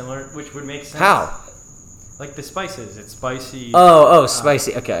cuisine is similar, which would make sense. How? Like, the spices, it's spicy. Oh,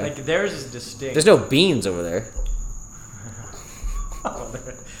 spicy. Okay. Like, theirs is distinct. There's no beans over there.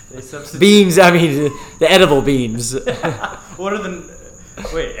 They substitute beans. I mean, the edible beans. What are the?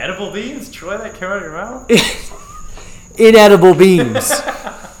 Wait, edible beans? Troy, that came out of your mouth? Inedible beans.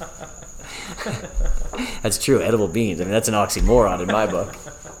 That's true. Edible beans. I mean, that's an oxymoron in my book.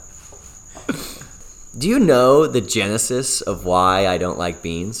 Do you know the genesis of why I don't like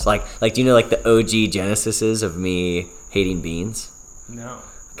beans? Like, do you know, like, the OG genesises of me hating beans? No.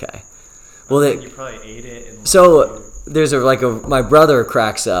 Okay. Well, you probably ate it. And so there's my brother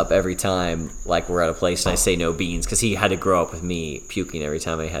cracks up every time, like, we're at a place and I say no beans, because he had to grow up with me puking every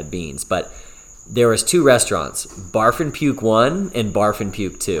time I had beans. But there was 2 restaurants, Barf and Puke 1 and Barf and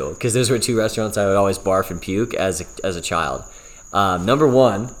Puke 2, because those were 2 restaurants I would always barf and puke as a child. Number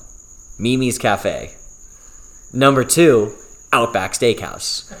 1, Mimi's Cafe. Number 2, Outback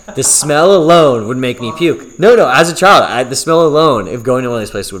Steakhouse. The smell alone would make me puke. No, as a child, the smell alone of going to one of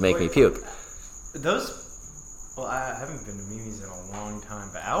these places would make me puke. Well, I haven't been to Mimi's in a long time,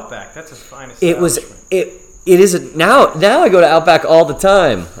 but Outback, that's a fine establishment. It is now I go to Outback all the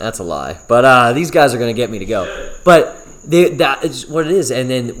time. That's a lie. But these guys are going to get me to go. But that is what it is. And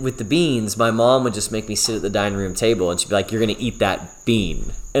then with the beans, my mom would just make me sit at the dining room table, and she'd be like, "You're going to eat that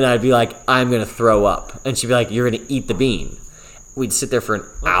bean." And I'd be like, "I'm going to throw up." And she'd be like, "You're going to eat the bean." We'd sit there for an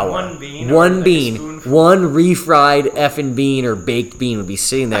hour. One bean? One bean. One refried effing bean or baked bean would be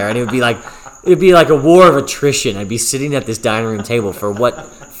sitting there, and it would be like a war of attrition. I'd be sitting at this dining room table for what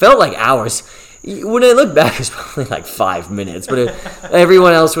felt like hours. When I look back, it's probably like 5 minutes, but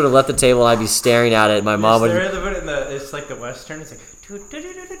everyone else would have left the table, and I'd be staring at it. My mom would. It's like the Western. It's like.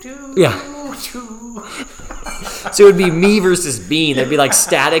 Yeah. So it would be me versus bean. There'd be like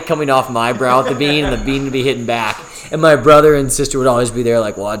static coming off my brow at the bean, and the bean would be hitting back. And my brother and sister would always be there,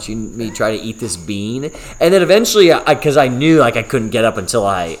 like, watching me try to eat this bean. And then eventually, because I knew, like, I couldn't get up until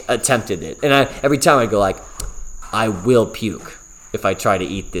I attempted it. And every time I'd go, like, I will puke if I try to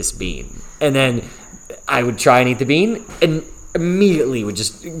eat this bean. And then I would try and eat the bean, and immediately would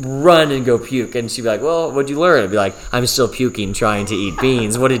just run and go puke. And she'd be like, "Well, what'd you learn?" I'd be like, "I'm still puking trying to eat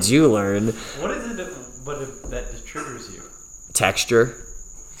beans. What did you learn?" What is it that triggers you? Texture.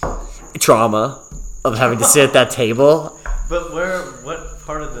 Trauma of having to sit at that table. But what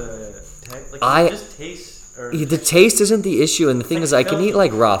part of the just taste? Or the taste isn't the issue, and the thing is, I can eat,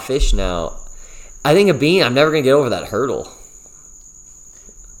 like, raw fish now. I think a bean, I'm never going to get over that hurdle.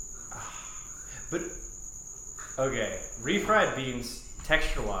 But, okay, refried beans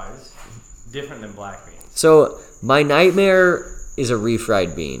texture-wise, different than black beans. So my nightmare is a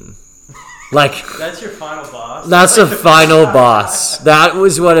refried bean. Like That's your final boss? that's a final boss. That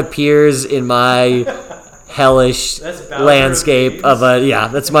was what appears in my hellish landscape of a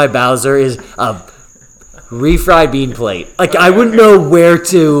that's my Bowser is a refried bean plate. Like I wouldn't know where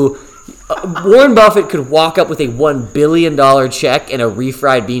to. Warren Buffett could walk up with a $1 billion check and a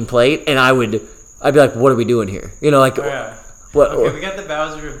refried bean plate, and I'd be like, "What are we doing here?" You know, like what? Okay, we got the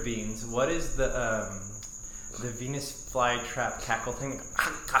Bowser of beans. What is the Venus flytrap cackle thing?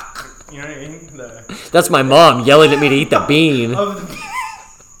 You know what I mean? That's my mom yelling at me to eat the bean.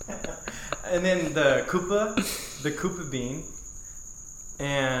 And then the Koopa bean.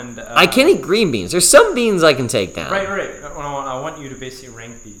 And I can't eat green beans. There's some beans I can take down. Right. I want you to basically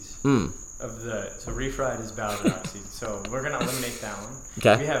rank these. So refried is Bowser, obviously. So we're gonna eliminate that one.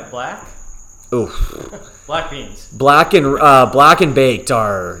 Okay. We have black. Oof. Black beans. Black and baked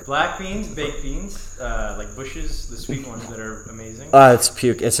are. Black beans, baked beans, like Bush's, the sweet ones that are amazing. It's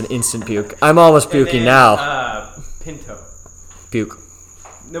puke. It's an instant puke. I'm almost puking now. Pinto. Puke.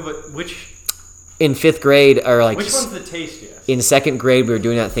 No, but which? In 5th grade, or like. Which one's the tastiest? In 2nd grade, we were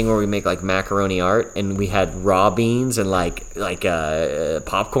doing that thing where we make like macaroni art, and we had raw beans and like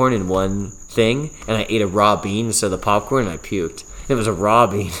popcorn in one thing, and I ate a raw bean, so the popcorn, and I puked. It was a raw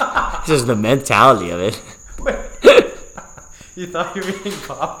bean. Just the mentality of it. Wait. You thought you were eating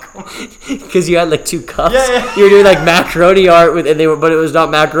popcorn? Because you had like 2 cups. Yeah. You were doing like macaroni art but it was not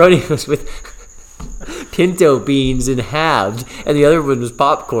macaroni. It was with pinto beans in halved, and the other one was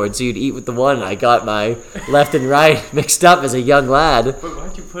popcorn. So you'd eat with the one, and I got my left and right mixed up as a young lad. But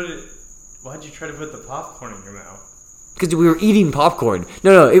why'd you try to put the popcorn in your mouth? Because we were eating popcorn.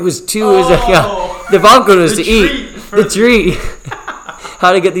 No, it was 2. The popcorn was to eat. The treat.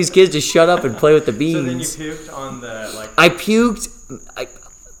 How to get these kids to shut up and play with the beans. So then you puked on the I puked.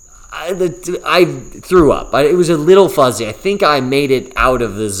 I threw up. It was a little fuzzy. I think I made it out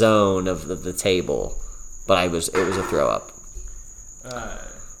of the zone of the table, but it was a throw up.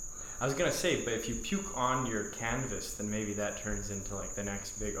 I was gonna say, but if you puke on your canvas, then maybe that turns into like the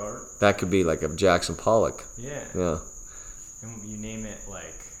next big art. That could be like a Jackson Pollock. Yeah. Yeah. And you name it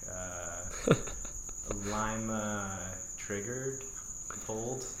like Lima triggered,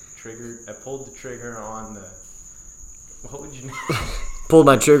 pulled. I pulled the trigger on the. What would you name it? Pulled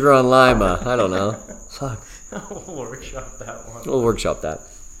my trigger on Lima. I don't know. Fuck. We'll workshop that one. We'll workshop that.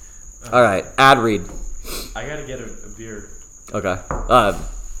 All right. Ad read. I gotta get a beer. Okay.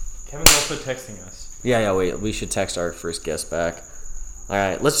 Kevin's also texting us. Yeah. Wait. We should text our first guest back. All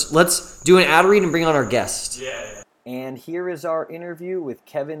right. Let's do an ad read and bring on our guest. Yeah. And here is our interview with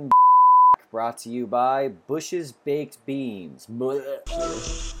Kevin, brought to you by Bush's Baked Beans.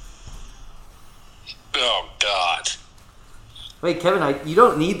 Oh, God. Wait, Kevin, you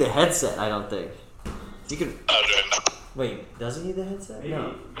don't need the headset, I don't think. You can. Oh, no. Wait, does he need the headset?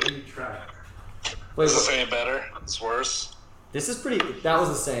 No. Maybe try. Wait, Is this any better? It's worse? This is pretty. That was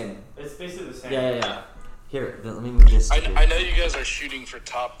the same. It's basically the same. Yeah. Here, let me move this. I know you guys are shooting for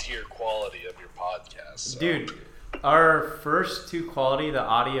top tier quality of your podcast. So. Dude, our first 2 quality, the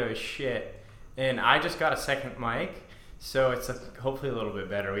audio is shit. And I just got a second mic, so it's hopefully a little bit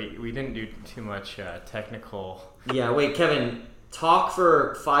better. We didn't do too much technical. Yeah, wait, Kevin, talk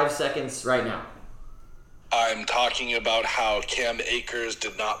for 5 seconds right now. I'm talking about how Cam Akers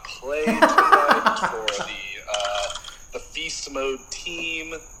did not play tonight for the Feast Mode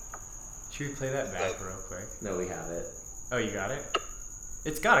team. Should we play that back real quick? No, we have it. Oh, you got it?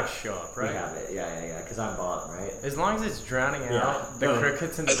 It's got to show up, right? We have it, yeah, because I'm bottom, right? As long as it's drowning out the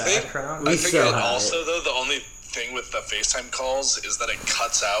crickets in the background. I think also, though, the only thing with the FaceTime calls is that it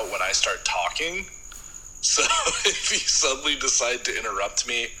cuts out when I start talking. So if you suddenly decide to interrupt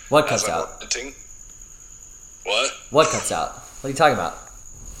me what cuts as I'm out? Ranting, what? What cuts out? What are you talking about?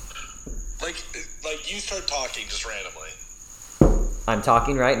 Like you start talking just randomly. I'm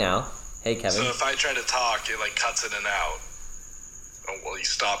talking right now. Hey, Kevin. So if I try to talk, it like cuts in and out. Oh, well, you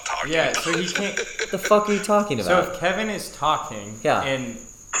stop talking. Yeah, so he can't. What the fuck are you talking about? So if Kevin is talking, and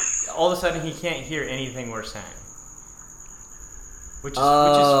all of a sudden he can't hear anything we're saying, which is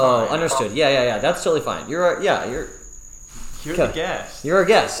fine. Understood. Yeah. That's totally fine. You're the guest. You're our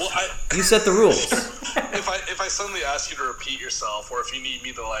guest. Well, you set the rules. If I suddenly ask you to repeat yourself, or if you need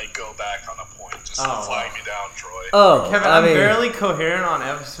me to like go back on a point, just flag me down, Troy. Oh, Kevin, I'm barely coherent on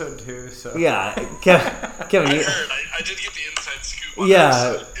episode 2, so yeah, Kevin. I heard. I did get the inside scoop. On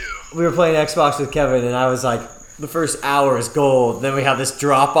yeah, we were playing Xbox with Kevin, and I was like, the first hour is gold. Then we have this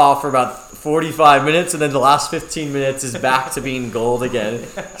drop off for about 45 minutes, and then the last 15 minutes is back to being gold again.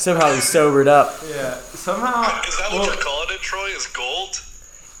 Somehow he's sobered up. Yeah, somehow. Is that what you're calling it, Troy? Is gold?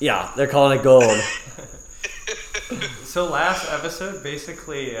 Yeah, they're calling it gold. So last episode,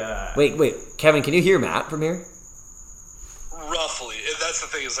 basically. Wait, Kevin, can you hear Matt from here? Roughly. And that's the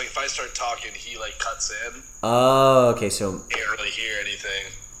thing, is like if I start talking, he like cuts in. Oh, okay, so. Can't really hear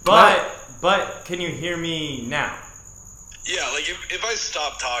anything. But can you hear me now? Yeah, like if I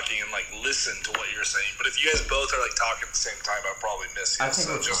stop talking and like listen to what you're saying, but if you guys both are like talking at the same time, I'll probably miss you. I think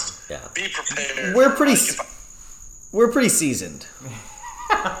so we're just fine. Yeah. be prepared. We're pretty seasoned.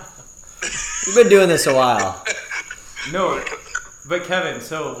 We've been doing this a while. No, but Kevin,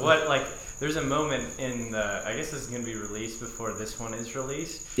 so what, like, there's a moment in the, I guess this is going to be released before this one is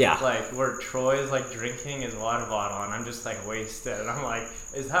released. Yeah. Like, where Troy is, like, drinking his water bottle, and I'm just, like, wasted. And I'm like,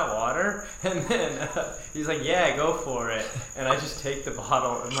 is that water? And then he's like, yeah, go for it. And I just take the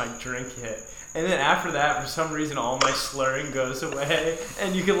bottle and, like, drink it. And then after that, for some reason, all my slurring goes away.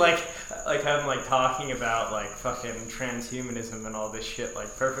 And you can, like have him, like, talking about, like, fucking transhumanism and all this shit,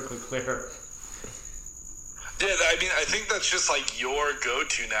 like, perfectly clear. Yeah, I mean, I think that's just like your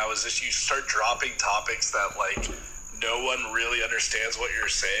go-to now is just you start dropping topics that like no one really understands what you're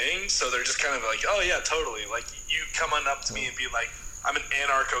saying. So they're just kind of like, oh yeah, totally. Like you coming up to me and being like, I'm an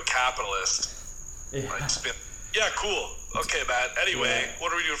anarcho-capitalist. Yeah. Like, yeah, cool. Okay, Matt. Anyway,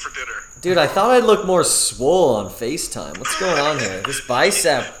 what are we doing for dinner? Dude, I thought I'd look more swole on FaceTime. What's going on here? This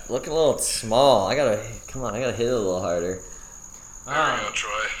bicep looking a little small. I gotta hit it a little harder. There you go,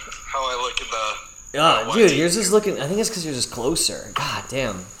 Troy. How I look in the... Oh, dude, yours is looking... I think it's because you're just closer. God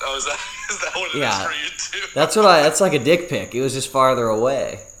damn. Oh, is that what it is for you, too? That's like a dick pic. It was just farther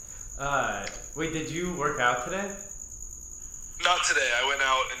away. Wait, did you work out today? Not today. I went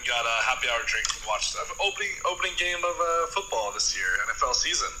out and got a happy hour drink and watched the opening game of football this year, NFL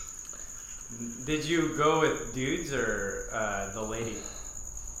season. Did you go with dudes or the lady?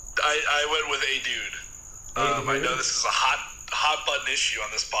 I went with a dude. I know this is a hot button issue on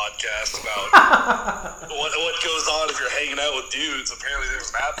this podcast about what goes on if you're hanging out with dudes. Apparently there's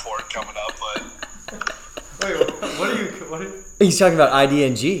an ad for it coming up, but Wait, what are you He's talking about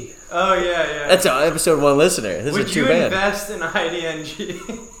IDNG. Oh yeah. That's an episode 1 listener. This would is a true you band. invest in IDNG?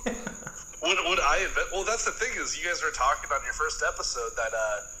 would I invest? Well, that's the thing is you guys were talking on your first episode that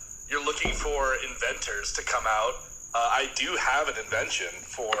you're looking for inventors to come out. I do have an invention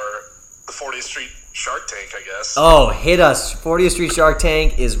for the 40th Street Shark Tank, I guess. Oh, hit us. 40th Street Shark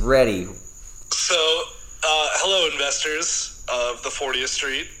Tank is ready. So, hello, investors of the 40th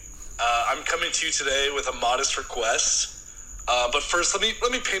Street. I'm coming to you today with a modest request. But first, let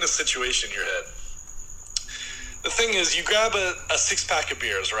me paint a situation in your head. The thing is, you grab a 6-pack of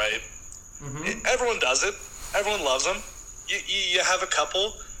beers, right? Mm-hmm. Everyone does it. Everyone loves them. You have a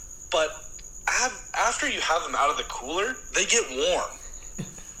couple, but after you have them out of the cooler, they get warm.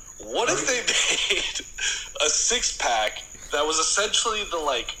 What if they made a 6-pack that was essentially the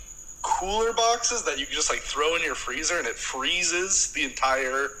like cooler boxes that you can just like throw in your freezer and it freezes the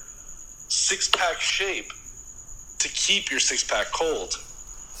entire 6-pack shape to keep your 6-pack cold?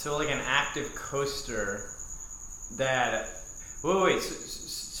 So like an active coaster that... Wait.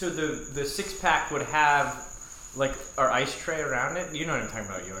 So the 6-pack would have like our ice tray around it? You know what I'm talking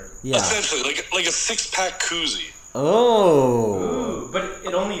about, York? Yeah. Essentially, like a 6-pack koozie. Oh. Ooh, but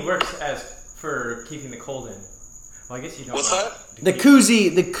it only works as for keeping the cold in. Well, I guess you don't. What's that? The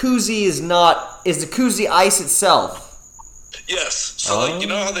koozie is the koozie ice itself. Yes. So like you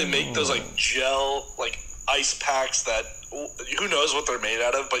know how they make those like gel like ice packs that who knows what they're made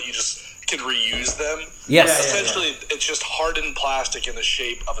out of, but you just can reuse them. Yes. Yeah, Essentially, it's just hardened plastic in the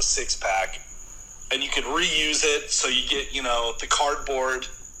shape of a 6-pack, and you can reuse it. So you get the cardboard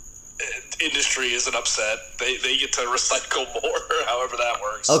industry isn't upset. They get to recycle more, however that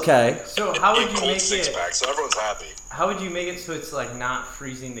works. Okay. So how would you cold make 6-pack, so everyone's happy. How would you make it so it's like not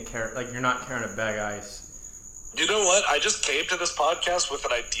freezing like you're not carrying a bag of ice? You know what? I just came to this podcast with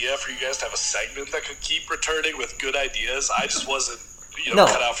an idea for you guys to have a segment that could keep returning with good ideas. I just wasn't,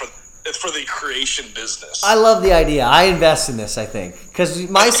 cut out for the creation business. I love the idea. I invest in this, I think. Because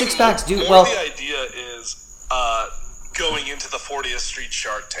my 6-packs do... Well, the idea is going into the 40th Street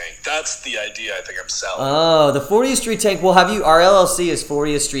Shark Tank. That's the idea I think I'm selling. Oh, the 40th Street Tank. Well, our LLC is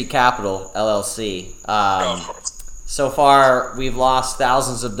 40th Street Capital, LLC. Of course. So far, we've lost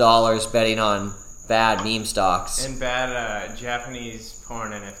thousands of dollars betting on bad meme stocks. And bad Japanese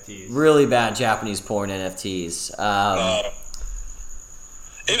porn NFTs. Really bad Japanese porn NFTs.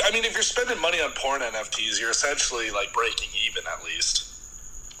 If you're spending money on porn NFTs, you're essentially like breaking even at least.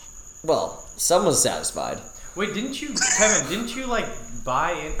 Well, someone's satisfied. Wait, Kevin, didn't you like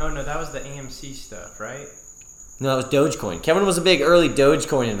buy in? Oh no, that was the AMC stuff, right? No, it was Dogecoin. Kevin was a big early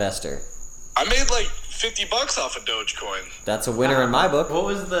Dogecoin investor. I made like $50 off of Dogecoin. That's a winner in my book. What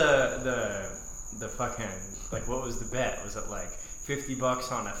was the fucking, like, what was the bet? Was it like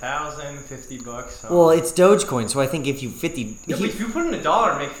 $50 on 1,000, $50 on... Well, it's Dogecoin, so I think if you 50... Yeah, but if you put in $1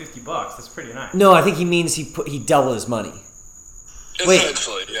 and make $50, that's pretty nice. No, I think he means he doubled his money.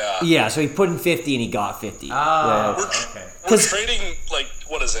 Essentially, yeah. Yeah, so he put in 50 and he got 50. Oh, yeah. okay. We're trading, like,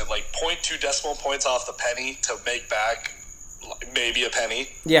 what is it, like 0.2 decimal points off the penny to make back maybe a penny.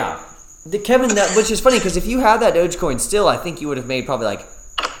 Yeah. Kevin, which is funny, because if you had that Dogecoin still, I think you would have made probably like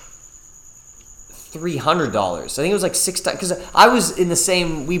 $300. I think it was like 6 times, because I was in the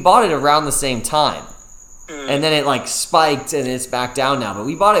same, we bought it around the same time. And then it like spiked and it's back down now. But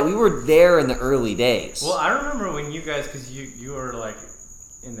we bought it, we were there in the early days. Well, I remember when you guys, because you were like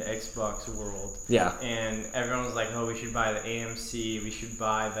in the Xbox world. Yeah. And everyone was like, oh, we should buy the AMC, we should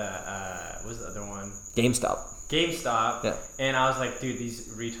buy the, what's the other one? GameStop. Yeah. And I was like, dude, these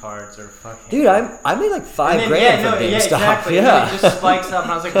retards are fucking... Dude, I made like $5,000 from GameStop. Yeah, exactly. Yeah. And it just spikes up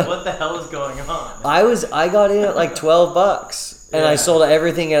and I was like, what the hell is going on? I got in at like $12. And I sold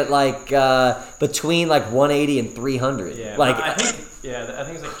everything at like between like 180 and 300. Yeah, like I think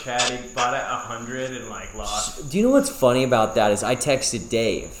it's like Chad, he bought it 100 and like lost. Do you know what's funny about that is I texted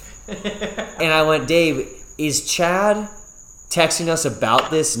Dave. And I went, Dave, is Chad texting us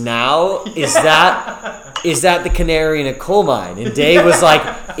about this now? Is that the canary in a coal mine? And Dave was like,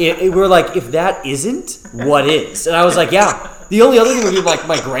 we're like, if that isn't, what is? And I was like, yeah. The only other thing would be like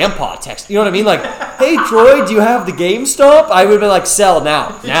my grandpa text. You know what I mean? Like, hey Troy, do you have the GameStop? I would have been like, sell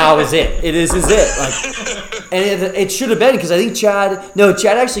now. Now is it. It is it. Like, and it should have been, because I think Chad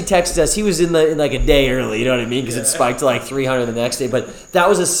actually texted us. He was in like a day early. You know what I mean? Because it spiked to like 300 the next day. But that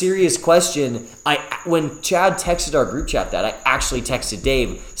was a serious question. When Chad texted our group chat that, I actually texted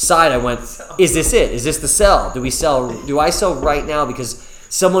Dave. I went, is this it? Is this the sell? Do I sell right now? Because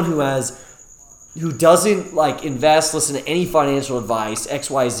someone who doesn't like invest, listen to any financial advice,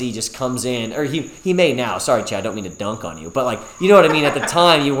 XYZ just comes in, or he may now. Sorry, Chad, I don't mean to dunk on you, but like, you know what I mean. At the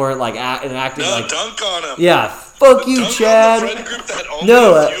time, you weren't like acting like dunk on him. Yeah, fuck you, dunk Chad. On the friend group that only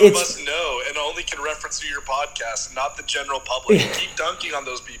a few of us know and only can reference to your podcast, not the general public. Keep dunking on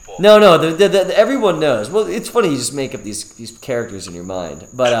those people. No, everyone knows. Well, it's funny you just make up these characters in your mind,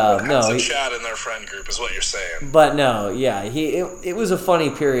 but no. It's a Chad in their friend group is what you're saying. But no, yeah, it was a funny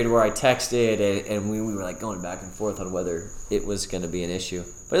period where I texted and we were like going back and forth on whether it was going to be an issue.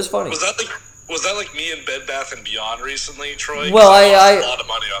 But it's funny. Was that like me and Bed Bath & Beyond recently, Troy? Well, I lost a lot of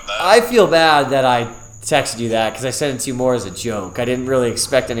money on that. I feel bad that I texted you that because I sent it to you more as a joke. I didn't really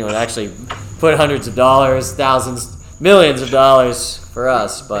expect anyone to actually put hundreds of dollars, thousands, millions of dollars for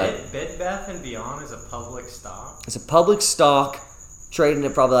us. But Bed Bath & Beyond is a public stock? It's a public stock, trading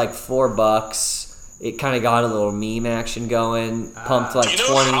at probably like $4. It kind of got a little meme action going, pumped like 20. Do you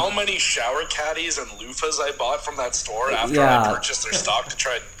know how many shower caddies and loofahs I bought from that store after I purchased their stock to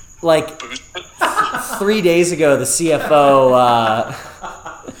try like boost it? 3 days ago, the CFO...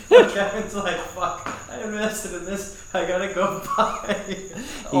 Kevin's like, fuck, I invested in this. I gotta go buy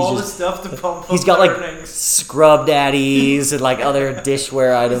the stuff to pump up. He's got earnings. Like scrub daddies and like other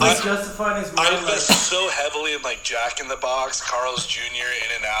dishware items. He's justifying his money. I invest so heavily in like Jack in the Box, Carl's Jr.,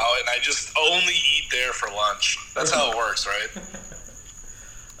 In-N-Out, and I just only eat there for lunch. That's how it works, right?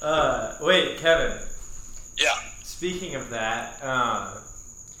 Wait, Kevin. Yeah. Speaking of that,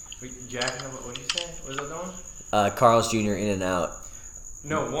 Jack in the Box, what did you say? What was that the one? Carl's Jr., In-N-Out.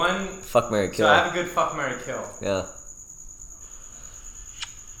 No, one... Fuck, marry, kill. So I have a good fuck, marry, kill. Yeah.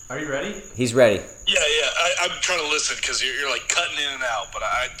 Are you ready? He's ready. Yeah. I'm trying to listen because you're like cutting in and out, but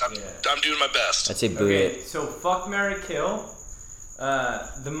I'm doing my best. I'd say boo it. Okay, so fuck, marry, kill.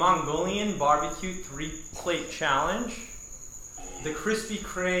 The Mongolian barbecue 3-plate challenge. The Krispy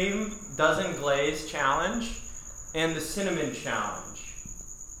Kreme dozen glaze challenge. And the cinnamon challenge.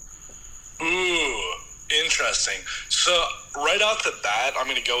 Ooh. Interesting. So, right off the bat, I'm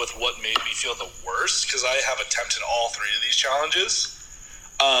going to go with what made me feel the worst, because I have attempted all 3 of these challenges.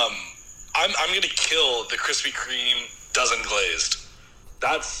 I'm going to kill the Krispy Kreme dozen glazed.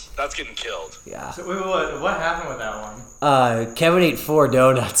 That's getting killed. Yeah. So, what happened with that one? Kevin ate 4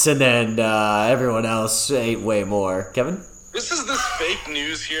 donuts, and then everyone else ate way more. Kevin? This fake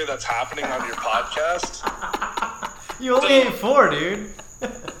news here that's happening on your podcast. You only ate 4, dude.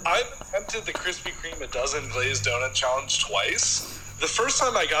 I've attempted the Krispy Kreme a dozen glazed donut challenge twice. The first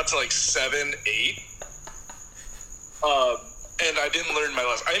time I got to like 7, 8, and I didn't learn my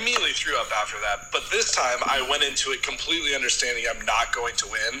lesson. I immediately threw up after that. But this time I went into it completely understanding I'm not going to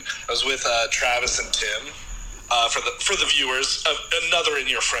win. I was with Travis and Tim. For the viewers, another in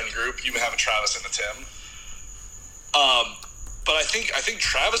your friend group. You have a Travis and a Tim. But I think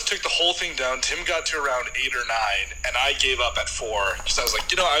Travis took the whole thing down. Tim got to around 8 or 9, and I gave up at 4 because I was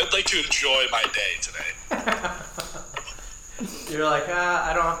like, I would like to enjoy my day today. You're like,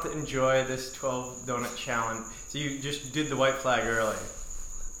 I don't have to enjoy this 12 donut challenge. So you just did the white flag early.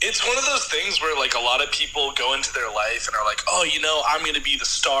 It's one of those things where, like, a lot of people go into their life and are like, oh, I'm going to be the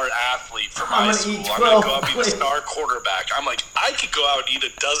star athlete for my school. I'm going to go out and be the star quarterback. I'm like, I could go out and eat a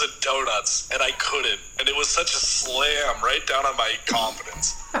dozen donuts, and I couldn't. And it was such a slam right down on my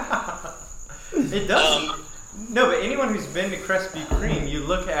confidence. It does. No, but anyone who's been to Krispy Kreme, you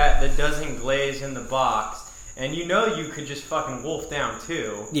look at the dozen glaze in the box, and you could just fucking wolf down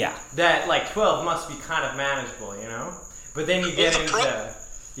 2. Yeah. That, like, 12 must be kind of manageable, But then you get into...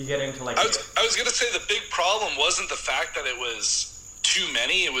 like... I was going to say the big problem wasn't the fact that it was too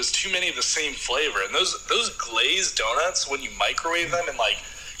many. It was too many of the same flavor. And those glazed donuts, when you microwave them and, like,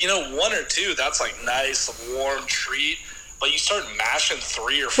 1 or 2, that's, like, nice, warm treat. But you start mashing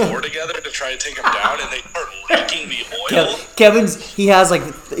 3 or 4 together to try to take them down, and they start leaking the oil. He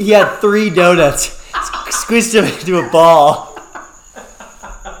had 3 donuts, squished them into a ball.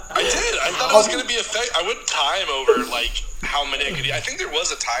 I did. I thought it was going to be effective. I wouldn't time over, like, how many I could eat. I think there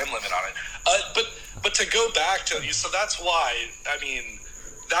was a time limit on it. But to go back to you, so that's why,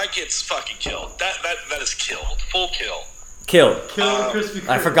 that gets fucking killed. That is killed. Full kill. Killed. Krispy Kreme.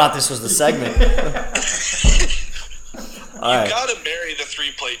 I forgot this was the segment. You gotta marry the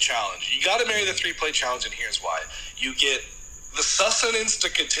 3-plate challenge. And here's why. You get the sustenance to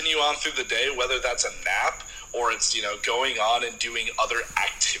continue on through the day, whether that's a nap or it's, going on and doing other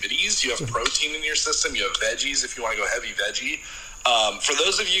activities. You have protein in your system. You have veggies if you want to go heavy veggie. For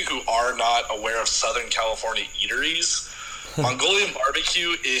those of you who are not aware of Southern California eateries, Mongolian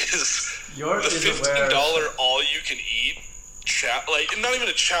barbecue is the $15 all-you-can-eat. Not even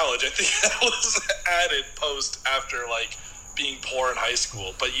a challenge. I think that was added post after, like, being poor in high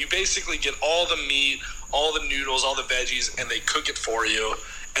school. But you basically get all the meat, all the noodles, all the veggies, and they cook it for you.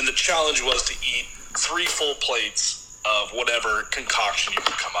 And the challenge was to eat 3 full plates of whatever concoction you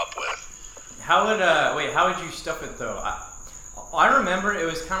could come up with. How would you stuff it though? I remember it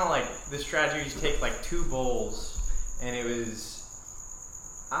was kind of like the strategy. You take like 2 bowls, and it was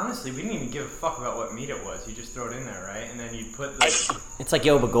honestly we didn't even give a fuck about what meat it was. You just throw it in there, right? And then you put it's like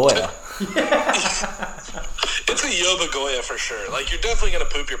Yoba Goya. It's a Yoba Goya for sure. Like, you're definitely gonna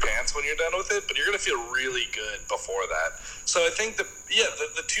poop your pants when you're done with it, but you're gonna feel really good before that. So I think the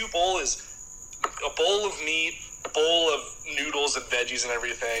 2 bowl is a bowl of meat, a bowl of noodles and veggies and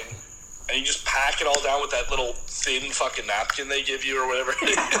everything, and you just pack it all down with that little thin fucking napkin they give you or whatever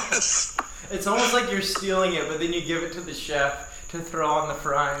it is. It's almost like you're stealing it, but then you give it to the chef to throw on the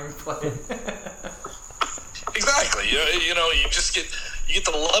frying plate. Exactly. You just get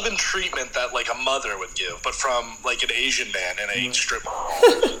the love and treatment that, like, a mother would give, but from, like, an Asian man in a strip mall.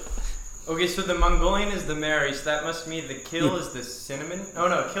 Okay, so the Mongolian is the Mary, so that must mean the kill is the cinnamon? Oh,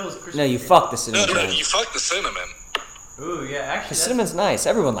 no, kill is Krispy. No, you fuck the cinnamon. No, you fuck the cinnamon. Ooh, yeah, actually. The cinnamon's nice.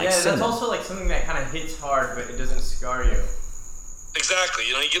 Everyone likes cinnamon. Yeah, that's also, like, something that kind of hits hard, but it doesn't scar you. Exactly.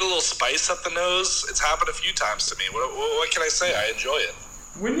 You get a little spice up the nose. It's happened a few times to me. What can I say? I enjoy it.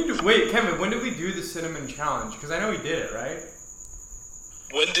 Wait, Kevin, when did we do the cinnamon challenge? Because I know we did it, right?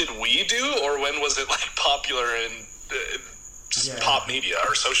 When did we do, or when was it, like, popular in pop media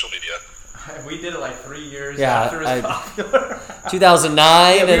or social media? We did it like 3 years after it was popular.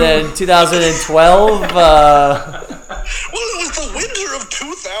 2009 and then 2012. Well, it was the winter of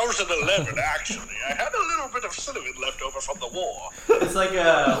 2011, actually. I had a little bit of cinnamon left over from the war. It's like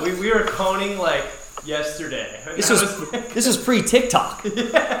we were coning like yesterday. This was pre-TikTok.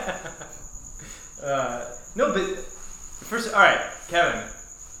 Yeah. No, but first, all right, Kevin.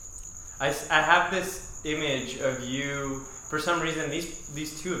 I have this image of you. For some reason,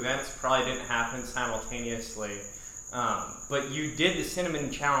 these 2 events probably didn't happen simultaneously, but you did the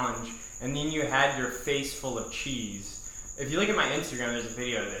cinnamon challenge, and then you had your face full of cheese. If you look at my Instagram, there's a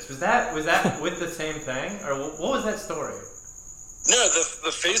video of this. Was that with the same thing, or what was that story? No,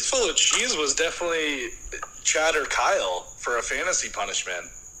 the face full of cheese was definitely Chad or Kyle for a fantasy punishment.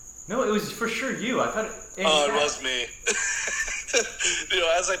 No, it was for sure you. I thought. It was me.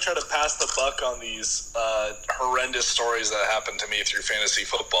 As I try to pass the buck on these horrendous stories that happen to me through fantasy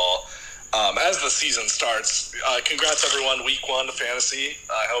football, as the season starts, congrats everyone, week 1 to fantasy.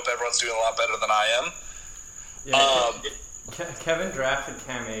 I hope everyone's doing a lot better than I am. Yeah, Kevin drafted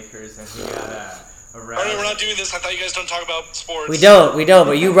Cam Akers, and he got around. All right, we're not doing this. I thought you guys don't talk about sports. We don't.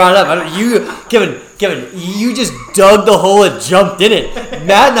 But you brought it up. Kevin, you just dug the hole and jumped in it.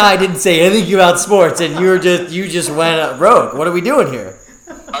 Matt and I didn't say anything about sports, and you just went rogue. What are we doing here?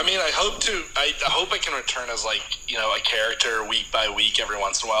 I mean, I hope I can return as like, you know, a character week by week every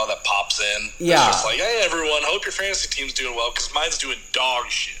once in a while that pops in. Yeah. It's just like, hey everyone, hope your fantasy team's doing well because mine's doing dog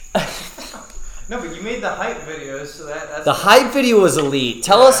shit. No, but you made the hype videos, so that's... The hype video was elite.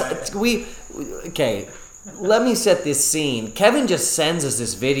 Tell us, okay, let me set this scene. Kevin just sends us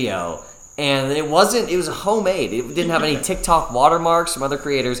this video, and it was homemade. It didn't have any TikTok watermarks from other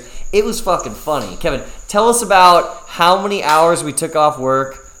creators. It was fucking funny. Kevin, tell us about how many hours we took off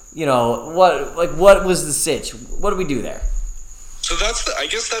work. You know, what was the sitch? What did we do there? So I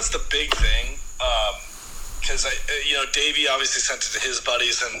guess that's the big thing. Because Davey obviously sent it to his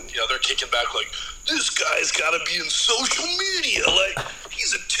buddies, and they're kicking back like, this guy's got to be in social media, like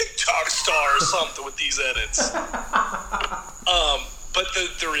he's a TikTok star or something with these edits. But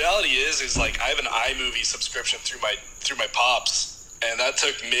the reality is like I have an iMovie subscription through my pops, and that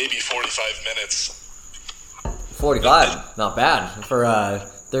took maybe 45 minutes. 45, not bad for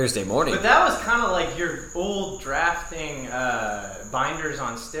Thursday morning. But that was kind of like your old drafting binders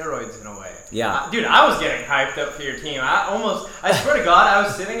on steroids in a way. Yeah. Dude, I was getting hyped up for your team. I swear to God, I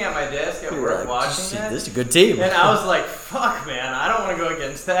was sitting at my desk at work watching it. This is a good team. And I was like, fuck, man, I don't want to go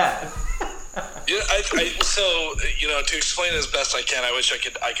against that. Yeah, so to explain as best I can, I wish I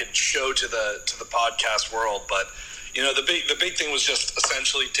could show to the podcast world, but the big thing was just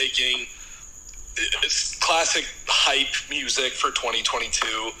essentially taking it's classic hype music for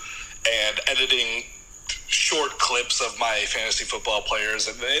 2022 and editing short clips of my fantasy football players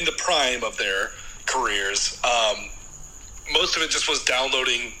in the prime of their careers. Most of it just was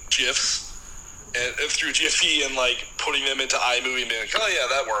downloading GIFs and through Jiffy and like putting them into iMovie and being like, oh yeah,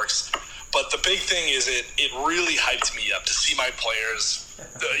 that works. But the big thing is it really hyped me up to see my players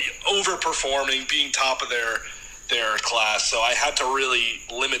overperforming, being top of their class. So I had to really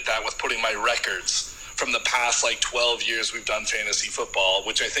limit that with putting my records from the past like 12 years we've done fantasy football,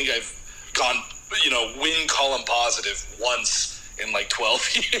 which I think I've gone, win column positive once in like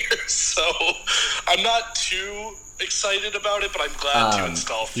 12 years. So I'm not too excited about it, but I'm glad to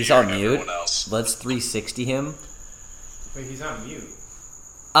install fear he's on in mute. everyone else. Let's 360 him. Wait, he's on mute.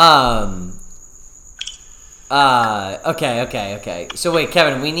 Okay. So wait,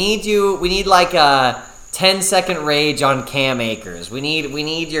 Kevin, we need like a 10-second rage on Cam Akers. We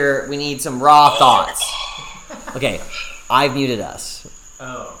need some raw thoughts. Okay, I've muted us.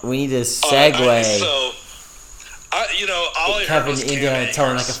 Oh. We need to segue. All I heard Kevin was into Cam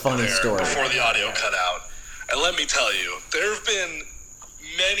telling like a Akers funny there story. Before the audio cut out. And let me tell you, there have been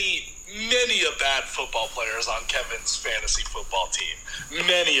many a bad football players on Kevin's fantasy football team.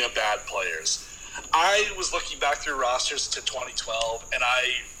 Many a bad players. I was looking back through rosters to 2012, and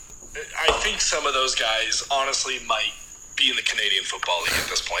I think some of those guys honestly might be in the Canadian Football League at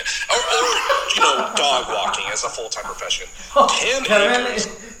this point, or dog walking as a full-time profession. Cam Akers.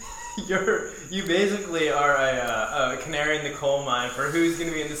 You basically are a canary in the coal mine for who's going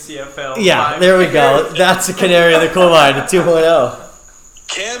to be in the CFL. Yeah, there we go. That's a canary in the coal mine, 2.0.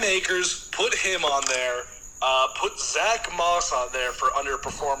 Cam Akers, put him on there. Put Zach Moss on there for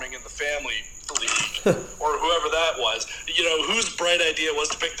underperforming in the family league, or whoever that was. Whose bright idea was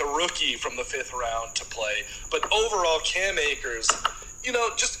to pick the rookie from the 5th round to play. But overall, Cam Akers,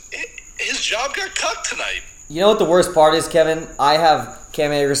 just his job got cut tonight. You know what the worst part is, Kevin? I have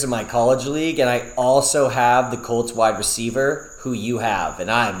Cam Akers in my college league, and I also have the Colts wide receiver who you have, and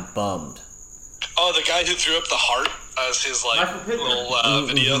I'm bummed. Oh, the guy who threw up the heart as his little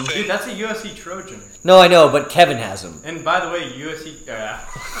video thing. Dude, that's a USC Trojan. No, I know, but Kevin has him. And by the way, USC.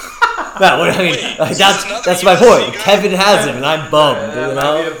 That's my point. Kevin has him, and I'm bummed. That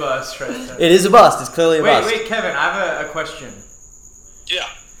might be a bust right there. It is a bust. It's clearly a bust. Wait, Kevin, I have a question. Yeah.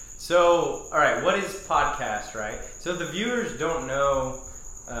 So, all right, what is podcast, right? So the viewers don't know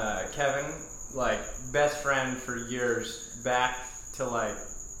Kevin, like best friend for years, back to like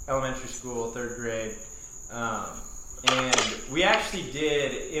elementary school, 3rd grade, and we actually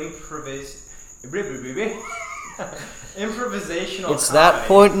did improvisational. It's that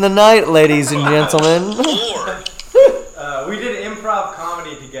point in the night, ladies and gentlemen. We did improv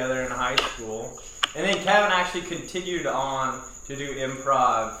comedy together in high school, and then Kevin actually continued on to do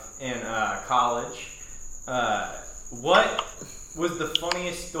improv in college. What was the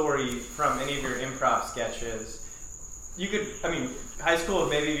funniest story from any of your improv sketches? High school would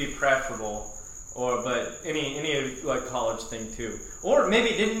maybe be preferable, but any of like college thing too, or maybe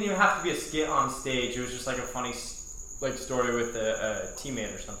it didn't even have to be a skit on stage. It was just like a funny like story with a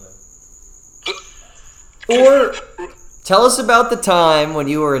teammate or something. Or tell us about the time when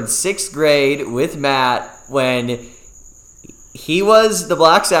you were in 6th grade with Matt when he was the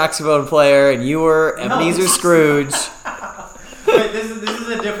black saxophone player and you were Ebenezer Scrooge. Wait, this is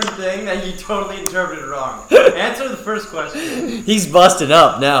a different thing that you totally interpreted wrong. Answer the first question. He's busting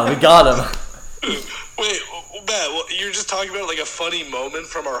up now. We got him. Wait, Matt, you're just talking about like a funny moment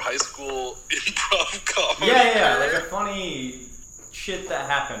from our high school improv comedy? Yeah, like a funny shit that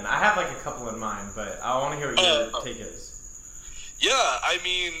happened. I have like a couple in mind, but I want to hear what your take is. Yeah, I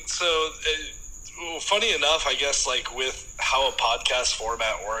mean, so funny enough, I guess, like with how a podcast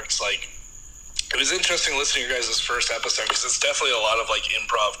format works, like it was interesting listening to your guys' first episode because it's definitely a lot of like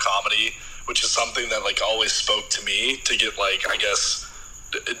improv comedy, which is something that like always spoke to me to get like, I guess,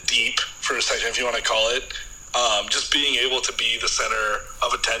 deep for a second, if you want to call it. Just being able to be the center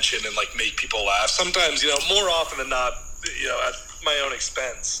of attention and like make people laugh. Sometimes, more often than not, at my own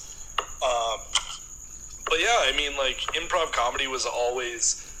expense. But yeah, I mean, like improv comedy was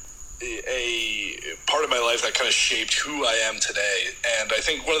always a part of my life that kind of shaped who I am today. And I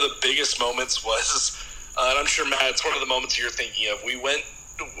think one of the biggest moments was, and I'm sure Matt, it's one of the moments you're thinking of.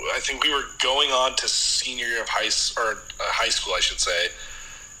 I think we were going on to senior year of high school, I should say.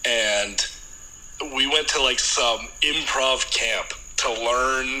 And we went to like some improv camp to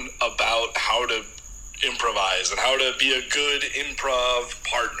learn about how to improvise and how to be a good improv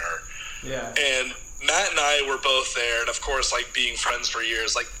partner. Yeah. And Matt and I were both there, and of course, like being friends for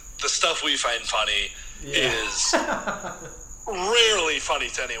years, like the stuff we find funny is rarely funny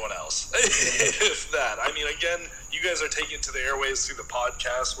to anyone else, if that. I mean, again, you guys are taking it to the airways through the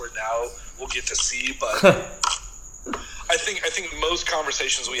podcast, where now we'll get to see, but I think most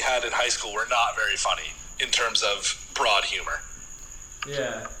conversations we had in high school were not very funny in terms of broad humor.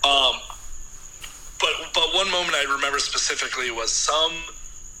 Yeah. But one moment I remember specifically was some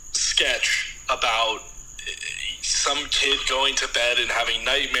sketch about some kid going to bed and having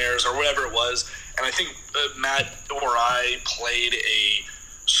nightmares or whatever it was, and I think Matt or I played a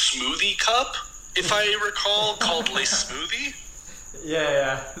smoothie cup, if I recall, called Le Smoothie.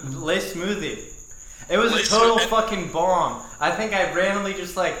 Yeah, Le Smoothie. It was a total fucking bomb. I think I randomly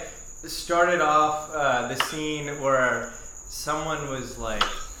just like started off the scene where someone was like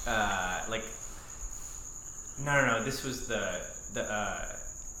no, this was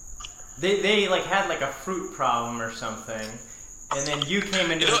they like had like a fruit problem or something, and then you came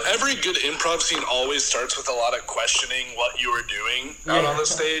into. Every good improv scene always starts with a lot of questioning what you were doing out on the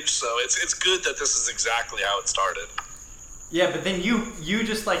stage. So it's good that this is exactly how it started. Yeah, but then you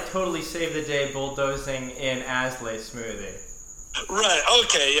just like totally saved the day bulldozing in as Le Smoothie. Right.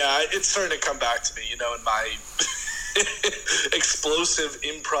 Okay. Yeah, it's starting to come back to me. In my explosive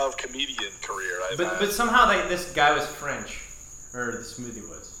improv comedian career. But somehow this guy was French, or the smoothie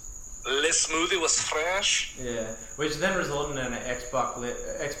was. Le Smoothie was French. Yeah, which then resulted in an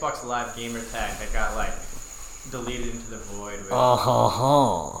Xbox Live gamer tag that got like deleted into the void.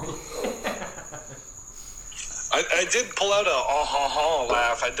 I did pull out a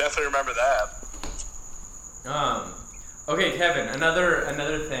laugh. I definitely remember that. Okay, Kevin.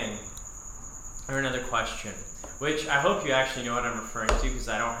 Another thing, or another question, which I hope you actually know what I'm referring to, because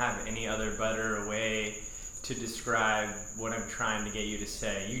I don't have any other better way to describe what I'm trying to get you to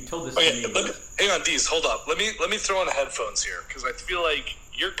say. You told this to me. Hang on, Deez, hold up. Let me throw on the headphones here, because I feel like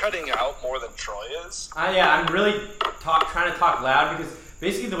you're cutting out more than Troy is. Yeah, I'm really trying to talk loud, because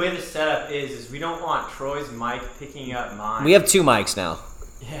basically the way the setup is we don't want Troy's mic picking up mine. We have 2 mics now.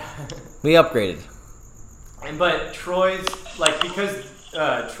 Yeah. We upgraded. But Troy's, like, because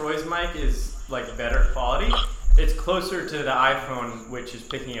Troy's mic is, like, better quality, it's closer to the iPhone, which is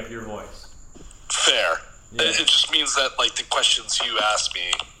picking up your voice. Fair. Yeah. It just means that, like, the questions you asked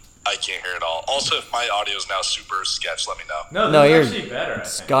me, I can't hear at all. Also, if my audio is now super sketch, let me know. No, this is actually better, I think.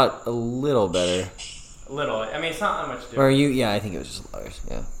 It's got a little better. A little. I mean, it's not that much different. Or I think it was just ours,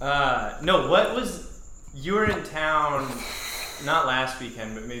 yeah. No, you were in town, not last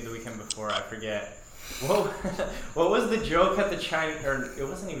weekend, but maybe the weekend before, I forget. What was the joke at the it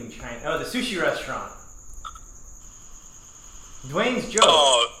wasn't even China, the sushi restaurant? Dwayne's joke.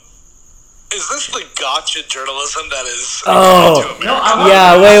 Oh, is this the gotcha journalism that is... Oh, no,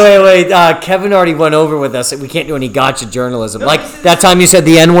 wait. Kevin already went over with us that we can't do any gotcha journalism. No, that time you said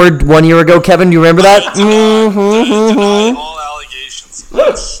the N-word 1 year ago, Kevin, do you remember that? All allegations.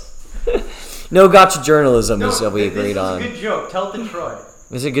 No gotcha journalism is what we agreed on. This is a good joke. Tell it to Troy.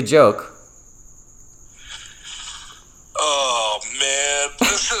 This is a good joke. Oh, man.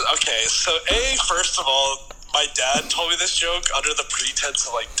 This is... Okay, so first of all... My dad told me this joke under the pretense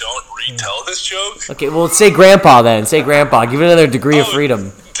of, like, don't retell this joke. Okay, well, say grandpa then. Say grandpa. Give it another degree of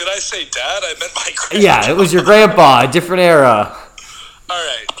freedom. did I say dad? I meant my grandpa. Yeah, it was your grandpa. Different era. All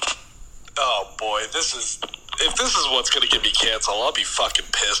right. Oh boy, if this is what's gonna get me canceled, I'll be fucking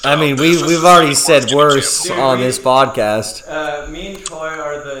pissed. I mean, we've already said worse on this podcast. Me and Troy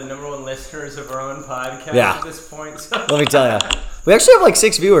are the #1 listeners of our own podcast at this point. So. Let me tell you, we actually have like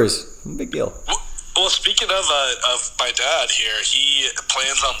 6 viewers. Big deal. Well, speaking of my dad here, he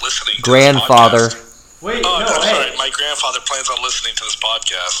plans on listening to grandfather. This podcast. Wait, sorry, my grandfather plans on listening to this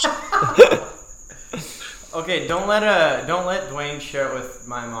podcast. Okay, don't let Dwayne share it with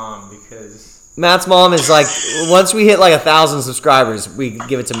my mom because Matt's mom is like, once we hit like 1,000 subscribers, we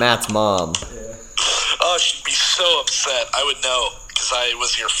give it to Matt's mom. Yeah. Oh, she'd be so upset. I would know because I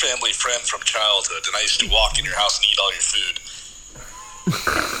was your family friend from childhood, and I used to walk in your house and eat all your food.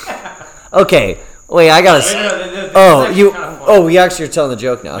 Okay, wait, I gotta. You actually are telling the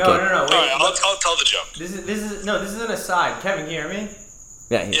joke now. Okay. No. Wait, all right, I'll tell the joke. This is an aside. Kevin, can you hear me?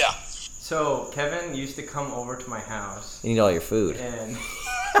 Yeah. So Kevin used to come over to my house. You eat all your food. And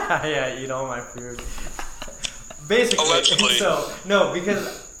eat all my food. Basically. Allegedly. So no,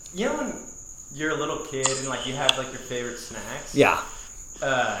 because you know when you're a little kid and like you have like your favorite snacks. Yeah.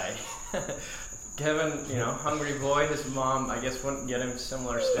 Kevin, hungry boy, his mom, I guess, wouldn't get him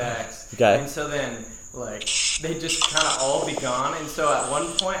similar snacks. Okay. And so then, like, they just kind of all be gone. And so at one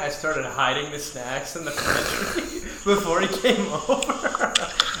point, I started hiding the snacks in the pantry before he came over.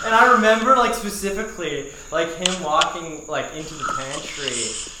 And I remember, like, specifically, like, him walking, like, into the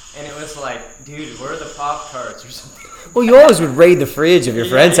pantry. And it was like, dude, where are the Pop-Tarts or something? Well, you always would raid the fridge of your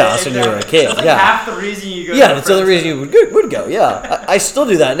friend's house when you were a kid. That's like half the reason you go. Yeah, that's the other reason you would go. Yeah, I still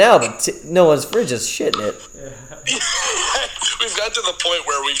do that now, but no one's fridge is shit in it. We've got to the point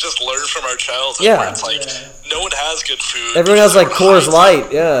where we've just learned from our childhood. Yeah. Where it's like no one has good food. Everyone has like Coors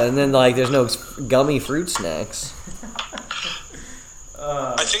Light, and then like there's no gummy fruit snacks.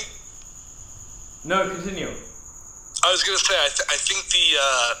 I think. No, continue. I was gonna say I think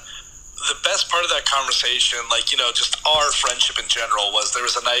the best part of that conversation, just our friendship in general, was there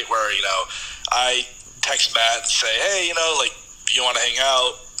was a night where, I text Matt and say, hey, you want to hang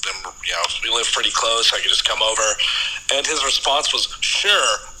out? And, we live pretty close. I could just come over. And his response was,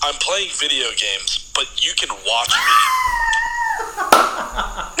 sure, I'm playing video games, but you can watch me.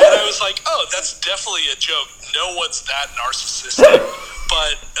 And I was like, oh, that's definitely a joke. No one's that narcissistic.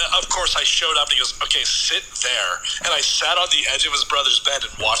 But, of course, I showed up and he goes, okay, sit there. And I sat on the edge of his brother's bed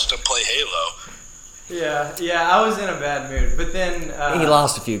and watched him play Halo. Yeah, I was in a bad mood. But then... he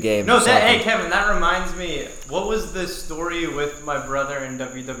lost a few games. No, hey, Kevin, that reminds me. What was the story with my brother in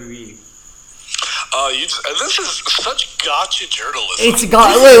WWE? This is such gotcha journalism. It's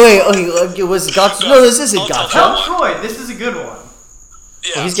wait, it was gotcha. No, this isn't gotcha. Tell Troy, this is a good one.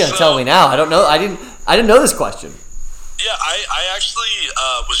 Yeah, well, he's gonna tell me now. I don't know. I didn't know this question. Yeah, I actually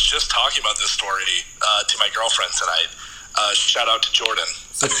was just talking about this story to my girlfriend tonight. Shout out to Jordan.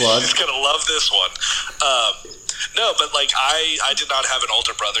 It's a plug. She's gonna love this one. No, but I did not have an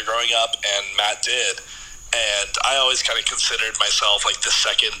older brother growing up, and Matt did, and I always kind of considered myself like the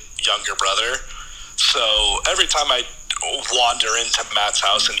second younger brother. So every time I wander into Matt's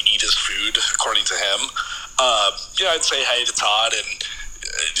house and eat his food, according to him, I'd say hey to Todd and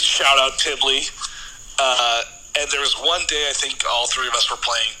shout out Tibley. And there was one day I think all three of us were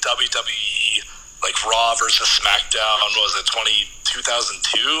playing WWE, like Raw versus SmackDown. What was it,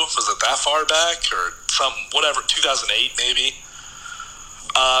 2002? Was it that far back or something? Whatever, 2008 maybe.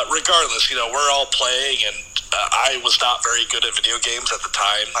 Regardless, we're all playing, and I was not very good at video games at the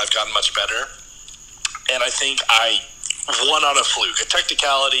time. I've gotten much better. And I think I won on a fluke, a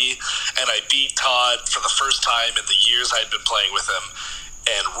technicality, and I beat Todd for the first time in the years I had been playing with him,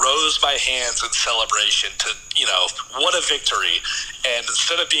 and rose my hands in celebration to, what a victory. And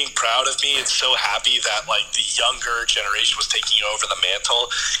instead of being proud of me and so happy that, the younger generation was taking over the mantle,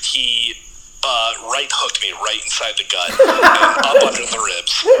 he right hooked me right inside the gut and up under the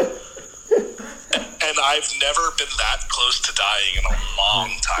ribs. And I've never been that close to dying in a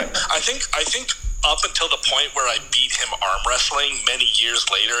long time. I think up until the point where I beat him arm wrestling many years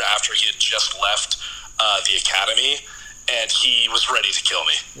later after he had just left the academy, and he was ready to kill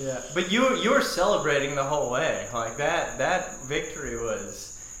me. Yeah, but you were celebrating the whole way. Like that victory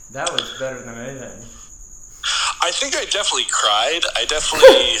was better than anything. I think I definitely cried. I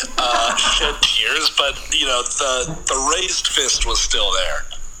definitely shed tears, but the raised fist was still there.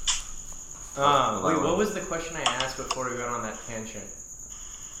 Wait, what was the question I asked before we went on that tangent?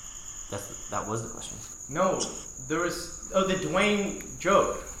 That was the question. No, there was the Dwayne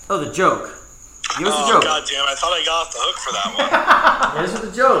joke. Oh, the joke. Give us the joke. God damn! I thought I got off the hook for that one. This is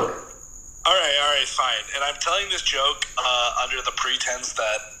the joke. All right, fine. And I'm telling this joke under the pretense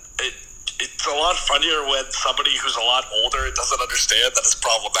that it's a lot funnier when somebody who's a lot older and doesn't understand that it's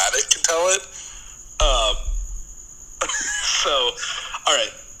problematic can tell it. So, all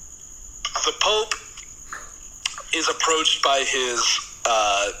right. The Pope is approached by his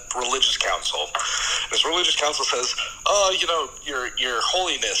religious council. His religious council says, "Oh, Your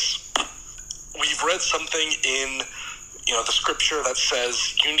Holiness, we've read something in the scripture that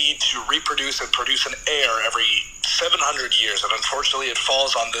says you need to reproduce and produce an heir every 700 years, and unfortunately, it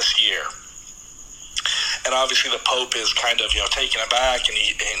falls on this year." And obviously, the Pope is kind of taken aback, and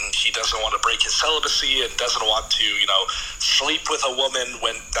he doesn't want to break his celibacy and doesn't want to sleep with a woman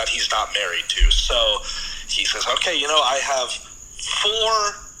that he's not married to. So he says, "Okay, I have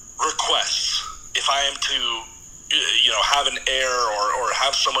 4 requests if I am to have an heir or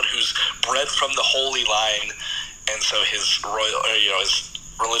have someone who's bred from the Holy Line." And so his his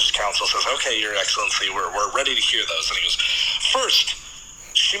religious council says, "Okay, Your Excellency, we're ready to hear those." And he goes, "First,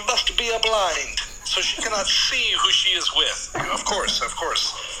 she must be a blind, so she cannot see who she is with." Of course.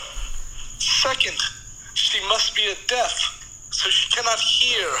 "Second, she must be a deaf, so she cannot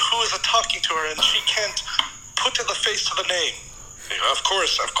hear who is talking to her, and she can't put to the face to the name." Of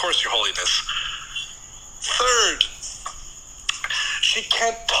course, Your Holiness." "Third, she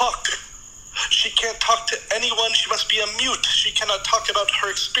can't talk. She can't talk to anyone. She must be a mute. She cannot talk about her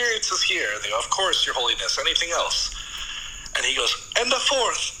experiences here." They go, "Of course, Your Holiness. Anything else?" And he goes, "And the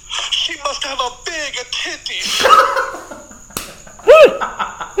fourth, she must have a big titty."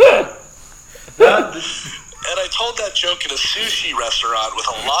 And I told that joke in a sushi restaurant with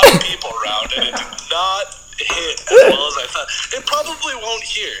a lot of people around, and it did not hit as well as I thought. It probably won't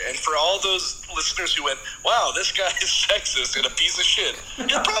hear. And for all those listeners who went, "Wow, this guy is sexist and a piece of shit,"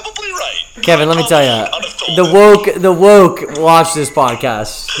 you're probably right. Kevin, let me tell you, the woke watch this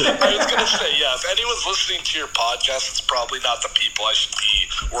podcast. I was going to say, yeah, if anyone's listening to your podcast, it's probably not the people I should be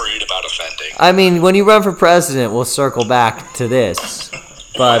worried about offending. I mean, when you run for president, we'll circle back to this.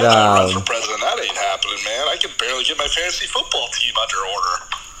 But run for president, that ain't happening, man. I can barely get my fantasy football team under order.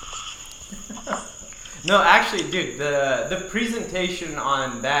 No, actually, dude, the presentation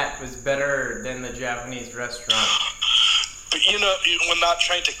on that was better than the Japanese restaurant. But when not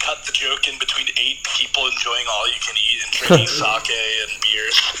trying to cut the joke in between 8 people enjoying all you can eat and drinking sake and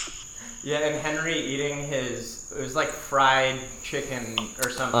beers. Yeah, and Henry eating it was like fried chicken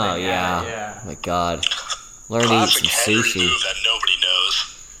or something. Oh, yeah. Oh my God. Learn to eat some sushi. Henry move that nobody knows.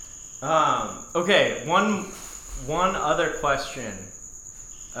 Okay, one other question.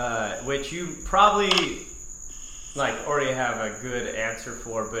 Which you probably already have a good answer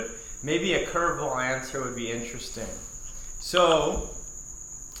for, but maybe a curveball answer would be interesting. So,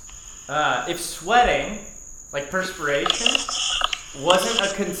 if sweating, like perspiration, wasn't a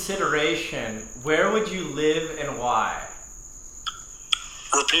consideration, where would you live and why?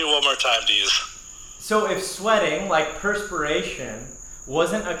 Repeat one more time, Deez. So if sweating, like perspiration,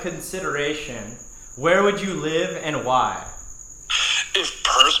 wasn't a consideration, where would you live and why? If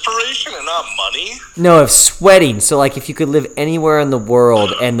perspiration and not money? No, if sweating. So, like, if you could live anywhere in the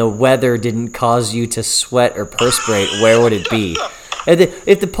world and the weather didn't cause you to sweat or perspirate, where would it be?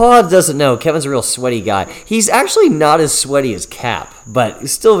 If the pod doesn't know, Kevin's a real sweaty guy. He's actually not as sweaty as Cap, but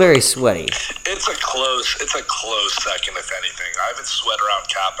he's still very sweaty. It's a close second, if anything. I haven't sweat around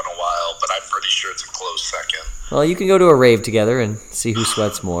Cap in a while, but I'm pretty sure it's a close second. Well, you can go to a rave together and see who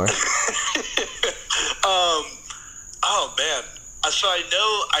sweats more. Oh, man. So I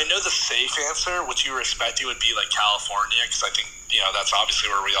know the safe answer, which you were expecting would be like California, because I think that's obviously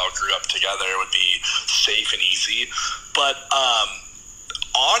where we all grew up together. It would be safe and easy. But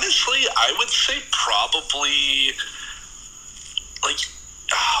honestly, I would say probably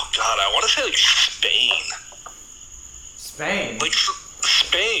I want to say Spain. Spain.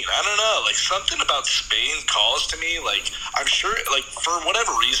 Spain. I don't know. Something about Spain calls to me. I'm sure. For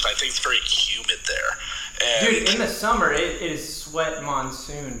whatever reason, I think it's very humid there. And dude, in the summer, it is sweat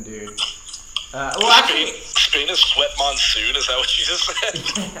monsoon, dude. Spain is sweat monsoon. Is that what you just said?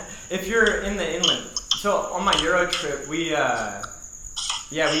 If you're in the inland. So on my Euro trip, we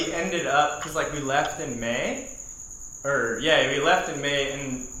ended up because we left in May. We left in May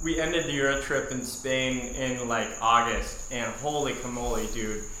and we ended the Euro trip in Spain in August. And holy camole,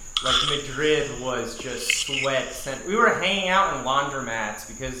 dude! Madrid was just sweat. We were hanging out in laundromats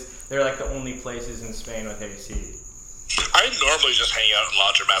because they're the only places in Spain with AC. I normally just hang out in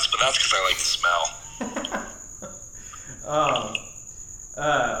laundromats, but that's because I like the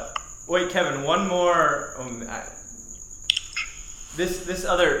smell. Wait, Kevin, one more. This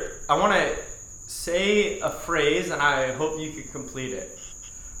other. I want to say a phrase, and I hope you could complete it.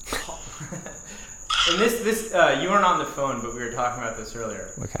 And this you weren't on the phone, but we were talking about this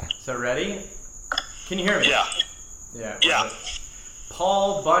earlier. Okay. So ready? Can you hear me? Yeah. Yeah. Yeah.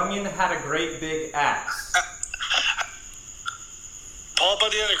 Paul Bunyan had a great big axe. Paul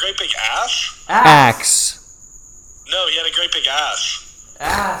Bunyan had a great big ass? Axe. No, he had a great big ass.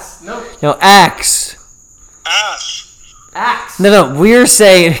 Ass. No. No, axe. Ass. Axe. No, we're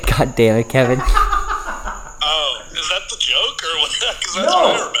saying... God damn it, Kevin. Oh, is that the joke or what? Because that's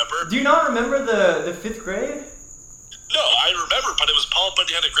what I remember. Do you not remember the 5th grade? No, I remember, but it was Paul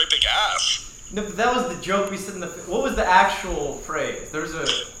Bunyan had a great big ass. No, but that was the joke we said in the... What was the actual phrase? There's a...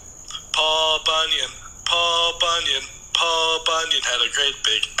 Paul Bunyan, Paul Bunyan, Paul Bunyan had a great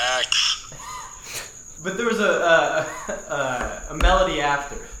big axe. But there was a melody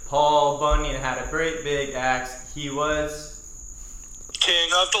after. Paul Bunyan had a great big axe. He was... King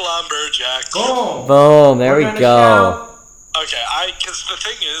of the lumberjacks. Boom! Boom, there we We're gonna go. shout. Okay, because the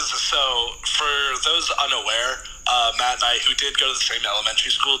thing is, so for those unaware, Matt and I, who did go to the same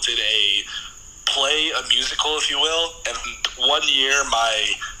elementary school, did a musical, if you will. And one year,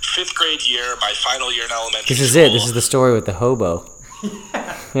 my 5th grade year, my final year in elementary school. This is it. This is the story with the hobo.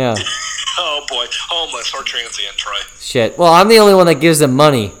 Yeah. Oh boy, homeless or transient, Troy. Shit. Well, I'm the only one that gives them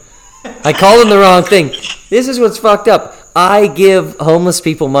money. I called them the wrong thing. This is what's fucked up. I give homeless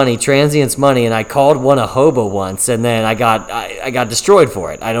people money, transients money, and I called one a hobo once, and then I got destroyed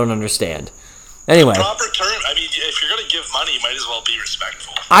for it. I don't understand. Anyway. Proper term. I mean, if you're gonna give money, you might as well be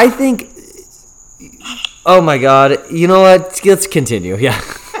respectful. I think. Oh my God. You know what? Let's continue. Yeah.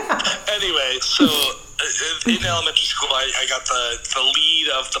 Anyway, so in elementary school, I got the lead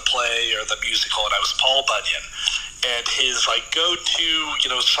of the play or the musical, and I was Paul Bunyan. And his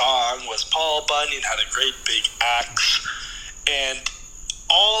go-to song was Paul Bunyan had a great big axe, and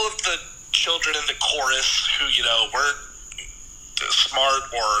all of the children in the chorus who weren't smart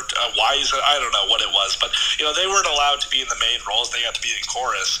or wise, I don't know what it was, but they weren't allowed to be in the main roles. They had to be in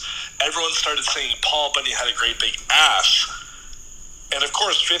chorus. Everyone started singing Paul Bunyan had a great big ass. And of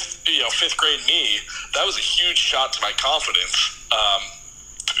course, fifth grade me, that was a huge shot to my confidence.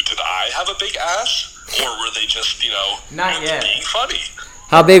 Did I have a big ass? Or were they just, Not yet. being funny?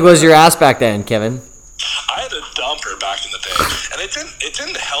 How big was your ass back then, Kevin? I had a dumper back in the day. And it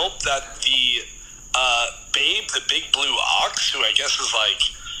didn't help that the Babe, the big blue ox, who I guess is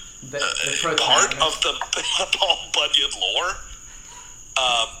the part of the Paul Bunyan lore,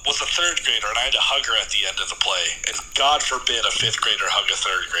 was a 3rd grader, and I had to hug her at the end of the play. And God forbid a 5th grader hug a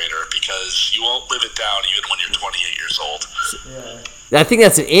 3rd grader, because you won't live it down even when you're 28 years old. Yeah. I think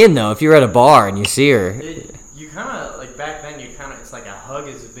that's an in, though, if you're at a bar and you see her. You kind of, back then, it's like a hug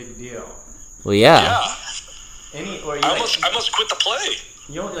is a big deal. Well, yeah. Yeah. I almost quit the play.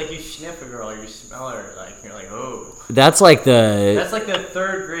 You sniff a girl, you smell her, you're like, oh. That's like the... That's like the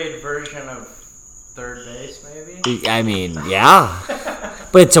 3rd grade version of third base, maybe? I mean, yeah.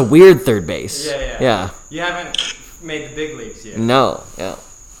 But it's a weird third base. Yeah. You haven't made the big leagues yet. No, yeah.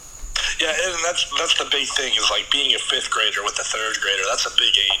 Yeah, and that's the big thing is being a 5th grader with a 3rd grader. That's a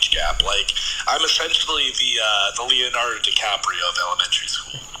big age gap. I'm essentially the Leonardo DiCaprio of elementary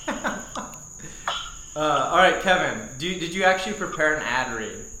school. All right, Kevin. Did you actually prepare an ad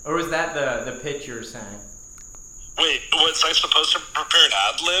read, or was that the pitch you were saying? Wait, was I supposed to prepare an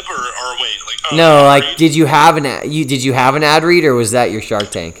ad lib or wait? No, did you have an ad read, or was that your Shark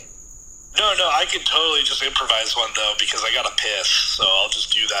Tank? No, I could totally just improvise one, though, because I got a piss, so I'll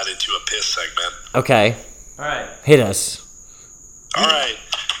just do that into a piss segment. Okay. All right. Hit us. All right.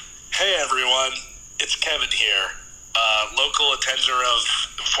 Hey, everyone. It's Kevin here, local attender of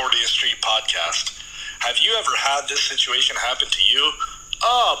 40th Street Podcast. Have you ever had this situation happen to you?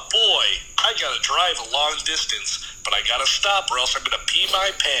 Oh, boy, I gotta drive a long distance, but I gotta stop or else I'm gonna pee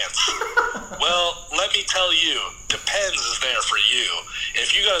my pants. Well, let me tell you, Depends is there for you.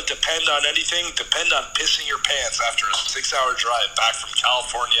 If you gotta depend on anything, depend on pissing your pants after a 6-hour drive back from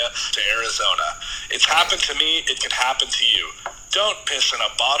California to Arizona. It's happened to me, it can happen to you. Don't piss in a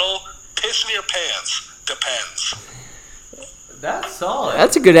bottle, piss in your pants. Depends. That's solid.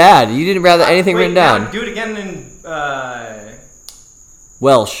 That's a good ad. You didn't rather anything written down. Do it again in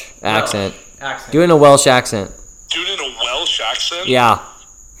Welsh accent. Accent. Do it in a Welsh accent. Do it in a Welsh accent? Yeah.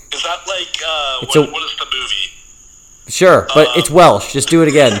 Is that what is the movie? Sure, but it's Welsh. Just do it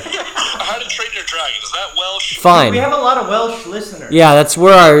again. How to Train Your Dragon. Is that Welsh? Fine. We have a lot of Welsh listeners. Yeah, that's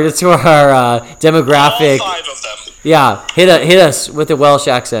where our demographic. All 5 of them. Yeah, hit us with a Welsh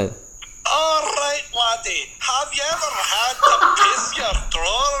accent. All right, laddie. Have you ever had to piss your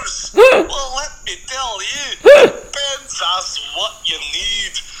drawers? Well, let me tell you, depends on what you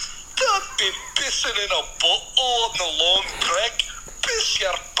need. Don't be pissing in a bottle on the long trek. Piss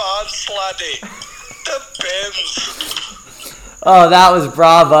your pants, laddie. Depends. Oh, that was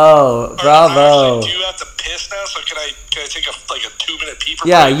bravo. Bravo. Actually, do you have to piss now? So can I take a 2-minute pee for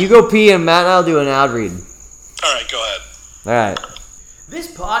Yeah, break? you go pee and Matt and I'll do an ad read. All right, go ahead. All right. This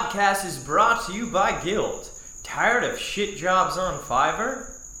podcast is brought to you by Guild. Tired of shit jobs on Fiverr?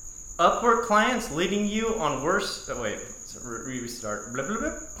 Upwork clients leading you on worse... Oh, wait. Restart. Blah, blah,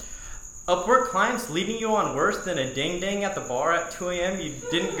 blah. Upwork clients leading you on worse than a ding-ding at the bar at 2 a.m. you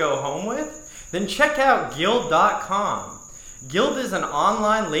didn't go home with? Then check out Guild.com. Guild is an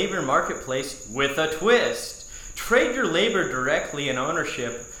online labor marketplace with a twist. Trade your labor directly in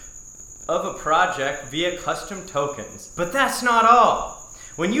ownership of a project via custom tokens. But that's not all.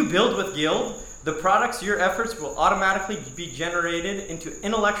 When you build with Guild, the products your efforts will automatically be generated into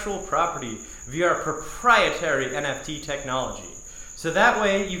intellectual property via our proprietary NFT technology. So that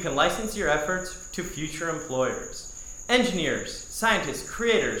way you can license your efforts to future employers. Engineers, scientists,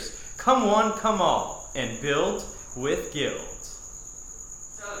 creators, come one, come all, and build with Guild.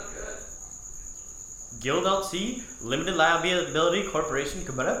 Sounds good. Guild LC, Limited Liability Corporation.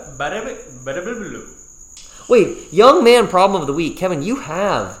 Wait, young man problem of the week. Kevin, you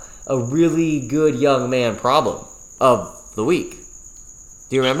have a really good young man problem of the week.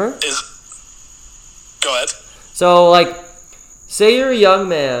 Do you remember? Go ahead. So, say you're a young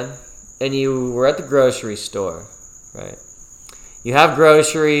man and you were at the grocery store, right? You have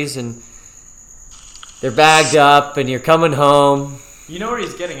groceries and they're bagged up and you're coming home. You know where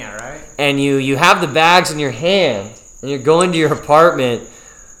he's getting at, right? And you have the bags in your hand and you're going to your apartment,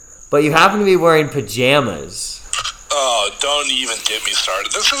 but you happen to be wearing pajamas. Oh, don't even get me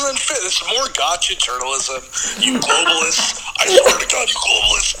started. This isn't fit. It's more gotcha journalism. You globalists. I swear to God, you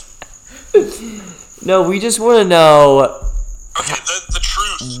globalists. No, we just want to know... Okay, the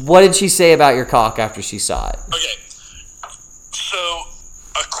truth. What did she say about your cock after she saw it? Okay, so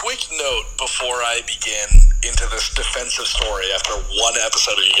a quick note before I begin into this defensive story after one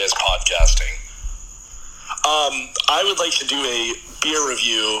episode of you guys podcasting. I would like to do a beer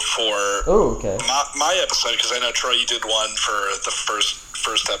review for my episode, because I know, Troy, you did one for the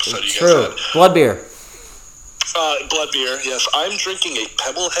first episode you guys had. Blood beer. Blood beer, yes. I'm drinking a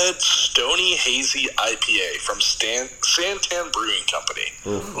Pebblehead Stony Hazy IPA from Santan Brewing Company,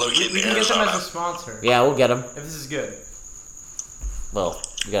 located we in can get them Arizona. as a sponsor. Yeah, we'll get them. If this is good. Well,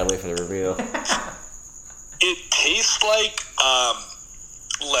 you gotta wait for the review. It tastes like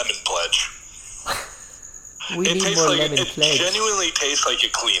Lemon Pledge. It genuinely tastes like a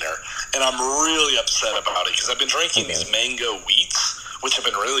cleaner, and I'm really upset about it because I've been drinking these mango wheats, which have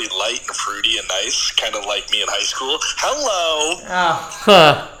been really light and fruity and nice, kind of like me in high school. Hello.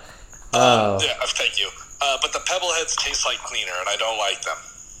 Yeah, thank you. But the Pebbleheads taste like cleaner, and I don't like them.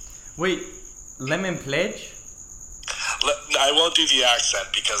 Wait, Lemon Pledge? I won't do the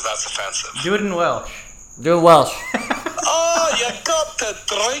accent because that's offensive. Do it in Welsh. Do it Welsh. Oh, you got to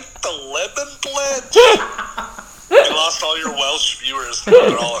drink the Lemon Pledge. You lost all your Welsh viewers.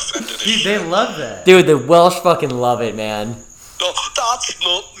 They're all offended as Dude, shit. they love that. Dude, the Welsh fucking love it, man. No, that's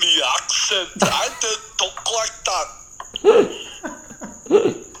not me accent. I didn't talk like that.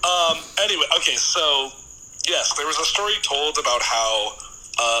 Anyway, okay, so, yes, there was a story told about how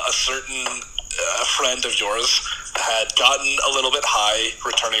a certain friend of yours had gotten a little bit high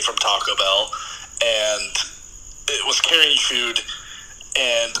returning from Taco Bell, and it was carrying food,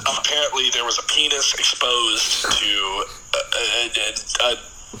 and apparently there was a penis exposed to a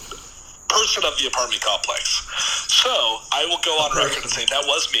person of the apartment complex. So I will go on record and say that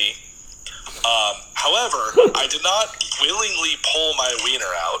was me. However, I did not willingly pull my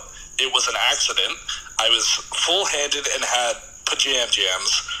wiener out. It was an accident. I was full-handed and had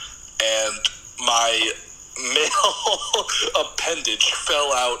jams, and my male appendage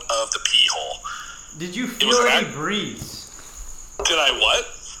fell out of the pee hole. Did you feel any breeze? Did I what?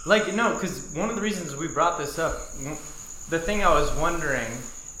 No, because one of the reasons we brought this up, the thing I was wondering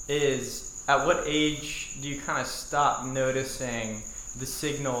is, at what age do you kind of stop noticing the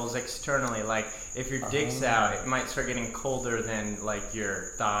signals externally? Like, if your dick's out, it might start getting colder than,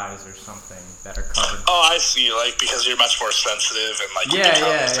 your thighs or something that are covered. Oh, I see. Because you're much more sensitive and,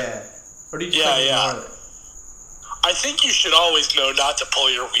 Yeah. Or do you just ignore it? I think you should always know not to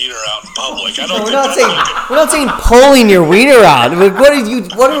pull your wiener out in public. We're not saying pulling your wiener out. What are you?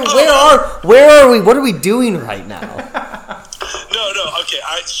 Where are we? What are we doing right now? No. Okay.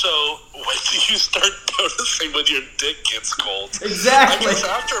 So when do you start noticing when your dick gets cold? Exactly. I guess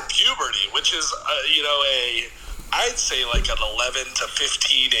after puberty, which is I'd say an 11 to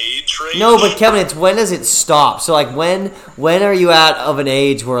 15 age range. No, but Kevin, it's when does it stop? So when are you at of an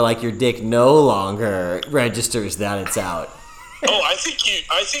age where your dick no longer registers that it's out? Oh, I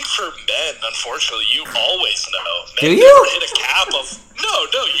think for men, unfortunately, you always know. Men Do you? never hit a cap of no.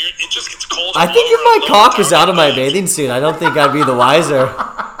 It just gets colder. I think if my cock was out of my bathing suit, I don't think I'd be the wiser.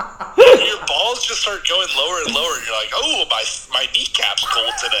 Your balls just start going lower and lower. You're like, oh, my kneecap's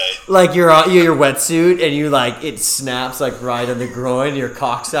cold today. Like you're your wetsuit and you like it snaps like right on the groin. Your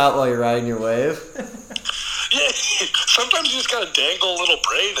cock's out while you're riding your wave. Yeah, sometimes you just gotta dangle a little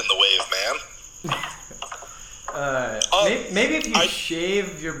braid in the wave, man. Maybe if you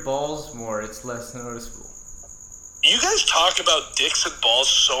shave your balls more, it's less noticeable. You guys talk about dicks and balls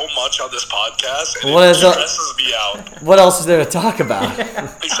so much on this podcast, and What it is stresses me out. What else is there to talk about?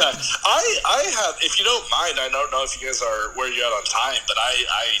 Exactly. I have, if you don't mind, I don't know if you guys are where you're at on time, but I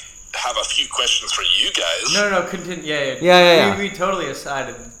have a few questions for you guys. No, continue. Yeah. We totally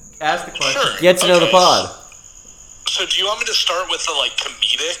decided. Ask the question. Sure. Get to know the pod. So do you want me to start with the like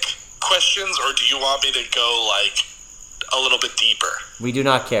comedic questions, or do you want me to go like a little bit deeper? We do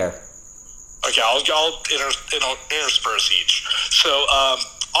not care. Okay, I'll intersperse each. So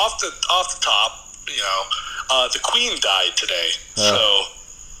off the top, the Queen died today. So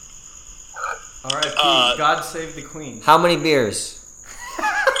R.I.P. God save the Queen. How many beers?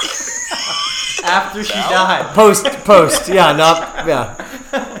 After she died. Post. Yeah, not yeah.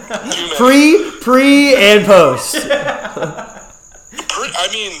 Pre and post. I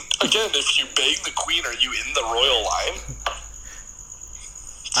mean, again, if you bang the Queen, are you in the royal line?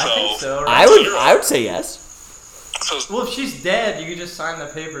 I think so. Right? I would say yes. Well, if she's dead, you can just sign the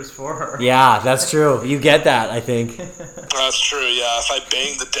papers for her. Yeah, that's true. You get that, I think. That's true, yeah. If I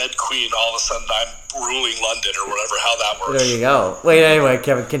bang the dead Queen, all of a sudden I'm ruling London or whatever, how that works. There you go. Wait, anyway,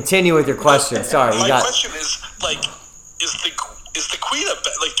 Kevin, continue with your question. Sorry. My question is, like, is the Queen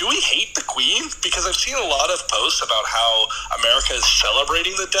do we hate the Queen? Because I've seen a lot of posts about how America is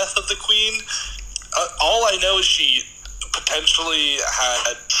celebrating the death of the Queen. All I know is she potentially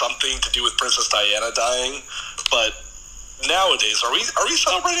had something to do with Princess Diana dying, but nowadays, are we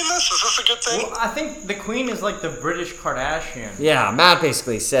celebrating this? Is this a good thing? Well, I think the Queen is like the British Kardashian. Yeah, Matt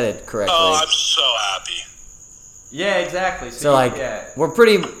basically said it correctly. Oh, I'm so happy. Yeah, exactly. So we're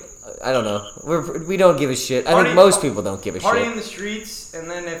pretty. I don't know. We don't give a shit. I think most people don't give a shit. Party in the streets, and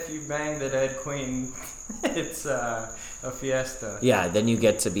then if you bang the dead Queen, it's a fiesta. Yeah, then you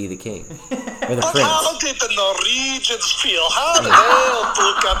get to be the king or the But prince. how did the Norwegians feel? How the hell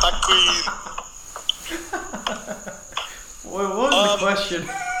look at the Queen? What was the question?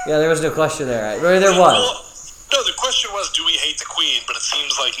 Yeah, there was no question there. Right? There was. No, the question was, do we hate the Queen? But it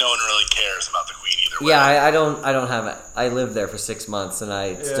seems like no one really cares about the Queen either way. Yeah, I don't have it. I lived there for 6 months and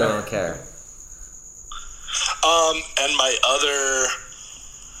I still don't care. And my other,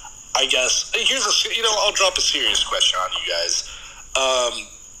 I guess, I'll drop a serious question on you guys.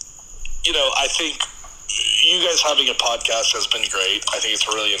 I think you guys having a podcast has been great. I think it's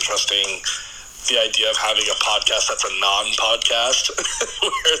really interesting. The idea of having a podcast that's a non-podcast,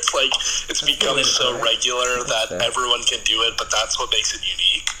 where it's like it's become so regular that everyone can do it, but that's what makes it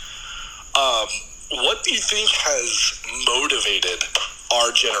unique. What do you think has motivated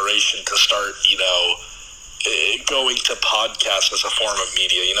our generation to start, going to podcasts as a form of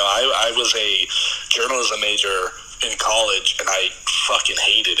media? I was a journalism major in college, and I fucking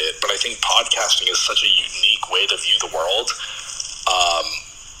hated it, but I think podcasting is such a unique way to view the world.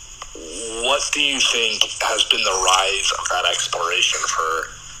 What do you think has been the rise of that exploration for,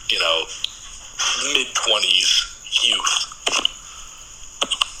 mid-20s youth?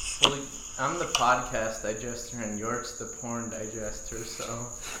 Well, I'm the podcast digester and York's the porn digester, so...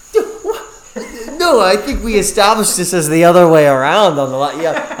 No, I think we established this as the other way around on the lot.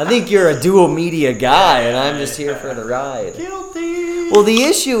 Yeah, I think you're a dual media guy, and I'm just here for the ride. Guilty! Well, the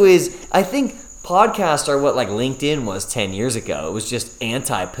issue is, I think podcasts are what LinkedIn was 10 years ago. It was just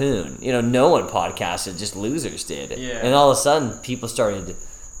anti-poon. No one podcasted, just losers did. Yeah. And all of a sudden, people started...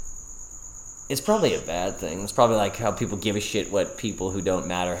 It's probably a bad thing. It's probably like how people give a shit what people who don't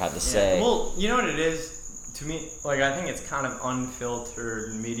matter have to say. Well, you know what it is? To me, I think it's kind of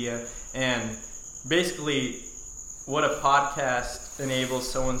unfiltered media. And basically, what a podcast enables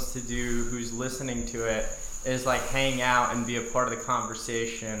someone to do who's listening to it is hang out and be a part of the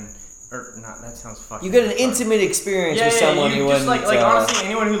conversation. Or not, that sounds fucking... You get an intimate experience with someone who wouldn't... honestly,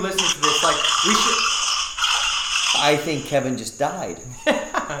 anyone who listens to this, we should... I think Kevin just died.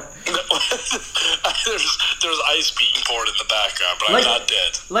 There's ice being poured in the background, but I'm not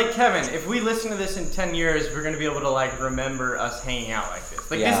dead. Kevin, if we listen to this in 10 years, we're going to be able to, remember us hanging out like this.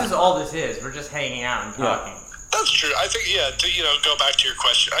 This is all this is. We're just hanging out and talking. Yeah. That's true. I think, to, go back to your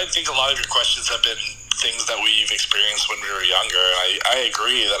question, I think a lot of your questions have been things that we've experienced when we were younger. And I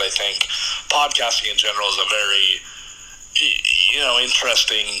agree that I think podcasting in general is a very...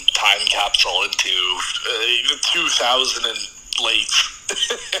 interesting time capsule into 2000 and late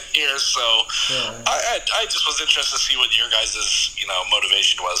here. So I just was interested to see what your guys'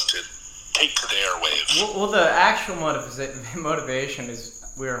 motivation was to take to the airwaves. Well, the actual motivation is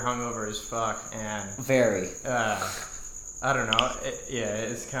we were hungover as fuck, and very. I don't know.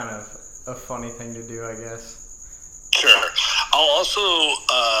 It's kind of a funny thing to do, I guess. Sure. I'll also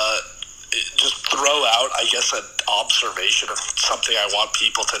just throw out, I guess, an observation of something I want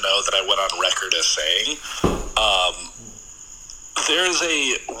people to know that I went on record as saying. There's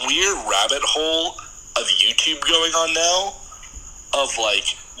a weird rabbit hole of YouTube going on now of,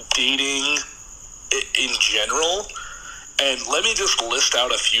 like, dating in general. And let me just list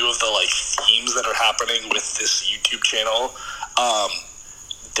out a few of the, like, themes that are happening with this YouTube channel.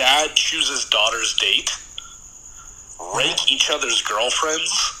 Dad chooses daughter's date. Rank each other's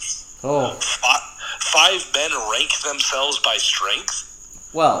girlfriends. Oh. 5 men rank themselves by strength.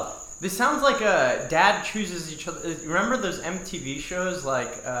 Well, this sounds like a dad chooses each other. Remember those MTV shows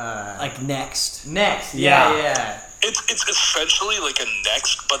like Next? Next, yeah. It's essentially like a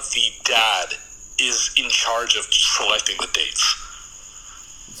Next, but the dad is in charge of selecting the dates.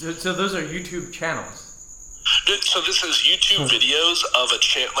 So those are YouTube channels. So this is YouTube videos of a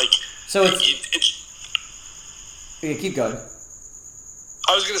channel, like. So it's. Yeah, keep going.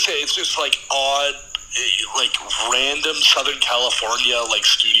 I was gonna say it's just like odd, like random Southern California like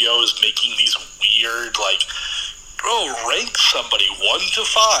studios making these weird like, rank somebody 1 to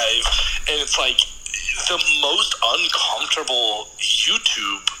 5, and it's like the most uncomfortable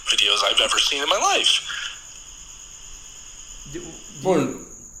YouTube videos I've ever seen in my life.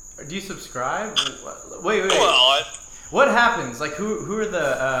 Do you subscribe? Wait. Well, what happens? Like, who are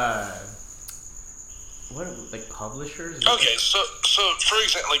the publishers? Okay, so for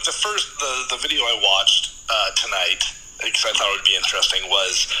example, like the video I watched tonight, because I thought it would be interesting,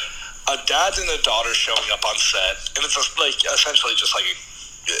 was a dad and a daughter showing up on set, and it's essentially just like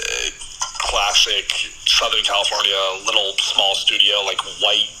a classic Southern California little small studio, like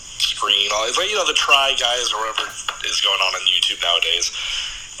white screen, it's like the Try Guys or whatever is going on YouTube nowadays,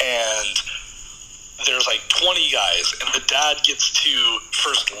 and there's like 20 guys, and the dad gets to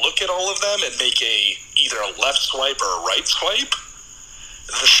first look at all of them and make either a left swipe or a right swipe.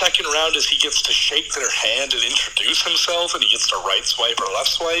 The second round is he gets to shake their hand and introduce himself, and he gets to right swipe or left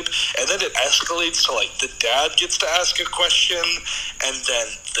swipe, and then it escalates to like the dad gets to ask a question, and then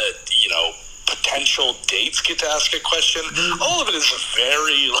the potential dates get to ask a question. All of it is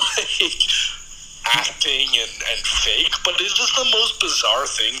very like acting and fake, but it's just the most bizarre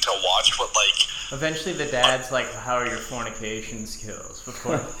thing to watch. What like eventually the dad's like, how are your fornication skills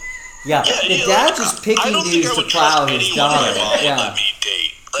before? Yeah, the dad's just picking dudes to plow his daughter. Yeah. Let me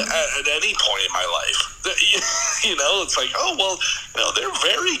date at any point in my life. It's like, oh well, they're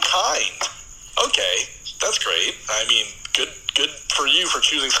very kind. Okay, that's great. I mean, good for you for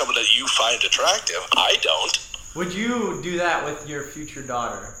choosing someone that you find attractive. I don't. Would you do that with your future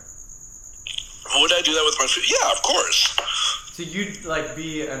daughter? Would I do that with my future? Yeah, of course. So you'd like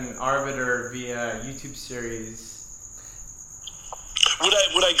be an arbiter via YouTube series. Would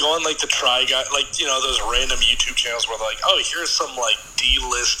I go on like the Try Guy, like those random YouTube channels where they're like, oh, here's some like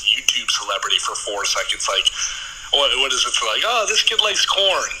D-list YouTube celebrity for 4 seconds, like what is it for, like, oh, this kid likes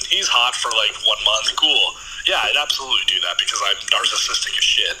corn, he's hot for like 1 month, cool. Yeah, I'd absolutely do that because I'm narcissistic as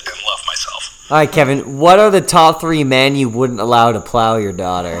shit and love myself. All right, Kevin, what are the top 3 men you wouldn't allow to plow your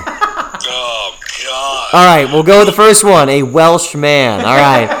daughter? Oh God! All right, we'll go with the first one, a Welsh man. All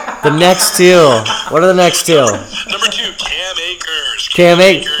right, the next 2. What are the next 2? Number 2, Cam Akers. Cam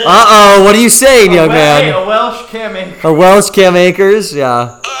Akers. What are you saying, young man? A Welsh Cam Akers. A Welsh Cam Akers,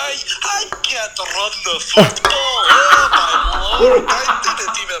 yeah. I can't run the football. Oh my Lord! I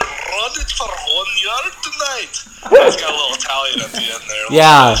didn't even run it for 1 yard tonight. It's got a little Italian at the end there.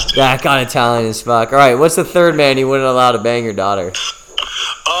 Yeah, that got Italian as fuck. All right, what's the third man you wouldn't allow to bang your daughter?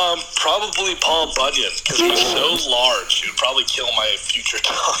 Probably Paul Bunyan, because he's so large, he would probably kill my future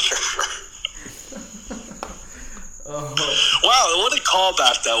daughter. Wow, what a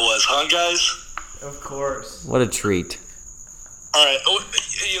callback that was, huh, guys? Of course. What a treat. All right,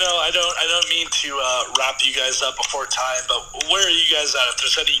 I don't mean to wrap you guys up before time, but where are you guys at? If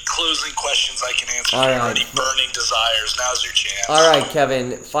there's any closing questions I can answer, any burning desires, now's your chance. All right,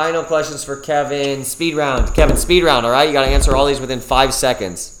 Kevin. Final questions for Kevin. Speed round. Kevin, speed round, all right? You got to answer all these within 5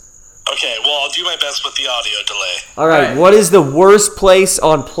 seconds. Okay, well, I'll do my best with the audio delay. All right, what is the worst place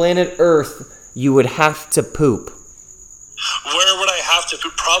on planet Earth you would have to poop? Where would I have to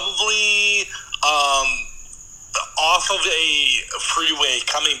poop? Probably off of a freeway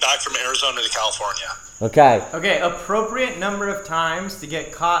coming back from Arizona to California. Okay. Okay, appropriate number of times to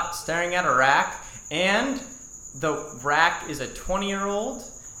get caught staring at a rack, and the rack is a 20-year-old,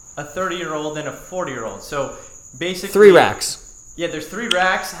 a 30-year-old, and a 40-year-old. So basically 3 racks. Yeah, there's 3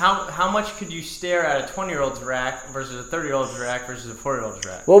 racks. How much could you stare at a 20-year-old's rack versus a 30-year-old's rack versus a 40-year-old's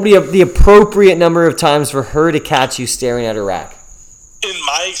rack? What would be the appropriate number of times for her to catch you staring at a rack? In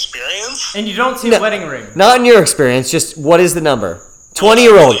my experience, And you don't see a wedding ring. Not in your experience, just what is the number?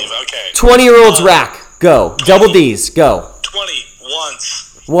 20-year-old. Okay. 20-year-old's rack. Go. 20. Double D's. Go. 20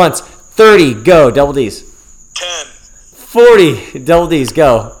 once. Once. 30. Go. Double D's. 10 40. Double D's.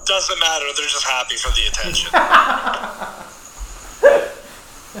 Go. doesn't matter. They're just happy for the attention.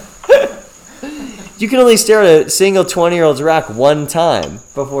 You can only stare at a single 20-year-old's rack one time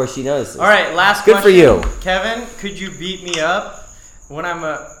before she notices. All right, last Good question. for you. Kevin, could you beat me up when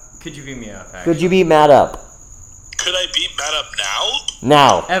could you beat me up, actually? Could you beat Matt up? Could I beat Matt up now?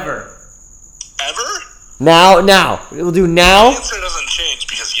 Now. Ever. Now. We'll do The now. answer doesn't change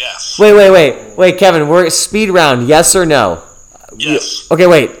because yes. Wait, Kevin, we're speed round. Yes or no? Yes. Okay,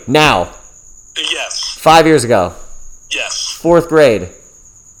 wait. Now. Yes. 5 years ago. Yes. 4th grade.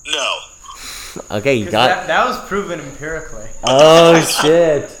 No. Okay, you 'Cause got. that was proven empirically. Oh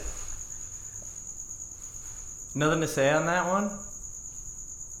shit. Nothing to say on that one?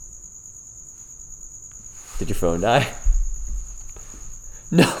 Did your phone die?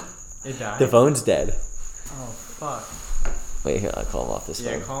 No. It died. The phone's dead. Oh fuck. Wait, here, I'll call him off this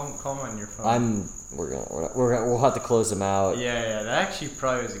Yeah, phone. call him on your phone. We'll have to close them out. Yeah, that actually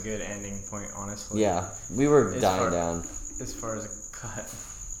probably was a good ending point, honestly. Yeah, we were As dying far- down. As far as a cut.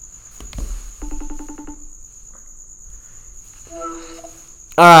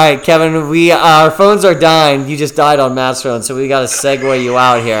 All right, Kevin, our phones are dying. You just died on Matt's phone, so we got to segue you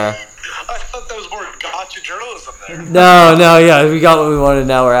out here. I thought that was more gotcha journalism there. No, yeah, we got what we wanted.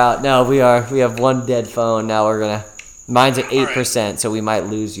 Now we're out. No, we have one dead phone. Now we're gonna. Mine's at 8%, so we might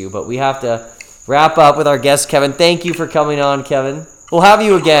lose you, but we have to wrap up with our guest, Kevin. Thank you for coming on, Kevin. We'll have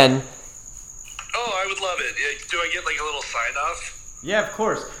you again. Oh, I would love it. Do I get like a little sign off? Yeah, of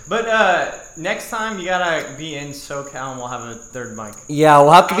course. But next time you gotta be in SoCal and we'll have a third mic. Yeah,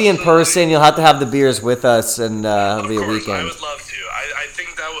 we'll have to be in person. You'll have to have the beers with us, and it'll be a Of course, weekend. I would love to. I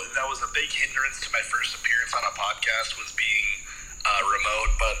think that was a big hindrance to my first appearance on a podcast was being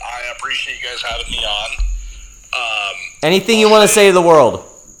remote, but I appreciate you guys having me on. Anything you want to say to the world?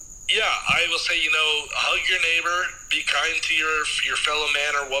 Yeah, I will say, hug your neighbor, be kind to your fellow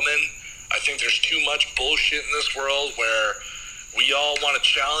man or woman. I think there's too much bullshit in this world where we all want to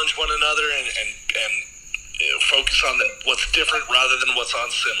challenge one another and focus on what's different rather than what's on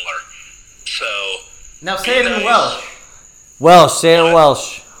similar. So Now say it in Welsh. Welsh, say it in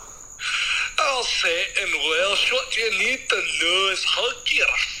Welsh. I'll say it in Welsh. What you need to know is hug your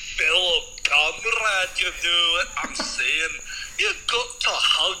fellow comrade. You know what I'm saying? You got to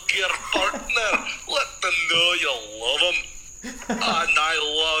hug your partner. Let them know you love them. And I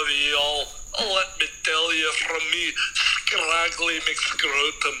love you all. Let me tell you from me, scraggly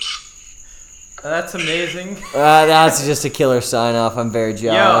McScrotums. That's amazing. That's just a killer sign off. I'm very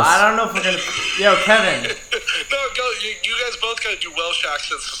jealous. Yo, I don't know if we're gonna. Yo, Kevin. No, go. You guys both gotta do Welsh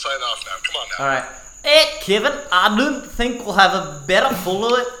accents to sign off now. Come on now. All right. Hey, Kevin. I don't think we'll have a better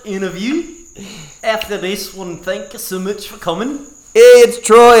follow-up interview after this one. Thank you so much for coming. Hey, it's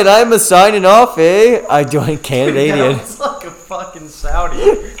Troy, and I'm signing off, eh? I joined Canadian. It's like a fucking Saudi.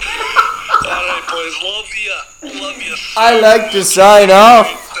 All right, boys. Love you. I like to sign off.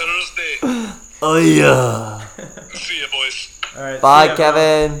 Thursday. Oh, yeah. See ya, boys. All right. Bye, see ya,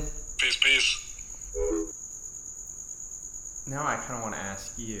 Kevin. Peace. Now I kind of want to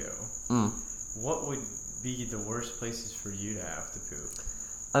ask you, what would be the worst places for you to have to poop?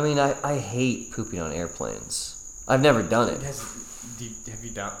 I mean, I hate pooping on airplanes. I've never done it. Have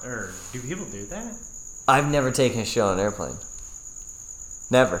you done, or do people do that? I've never taken a shit on an airplane.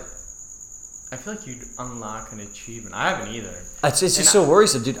 Never. I feel like you'd unlock an achievement. I haven't either. It's just so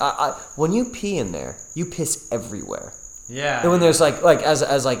worrisome, dude. When you pee in there, you piss everywhere. Yeah. And when there's like as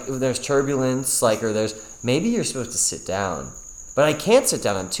if there's turbulence, or there's maybe you're supposed to sit down, but I can't sit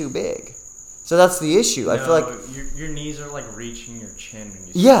down. I'm too big. So that's the issue. I feel like your knees are like reaching your chin when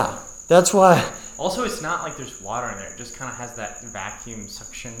you. Yeah, that's why. Also, it's not like there's water in there. It just kind of has that vacuum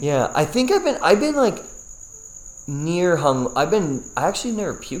suction. Yeah, I think I've been like near hung. I actually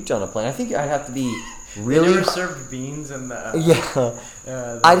never puked on a plane. I think I'd have to be really. You never served beans in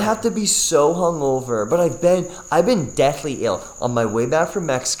the. I'd have to be so hungover. But I've been deathly ill. On my way back from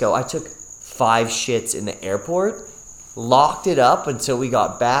Mexico, I took 5 shits in the airport, locked it up until we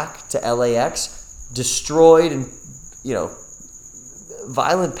got back to LAX, destroyed and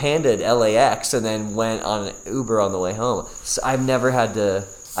Violent Panda at LAX and then went on an Uber on the way home. So I've never had to.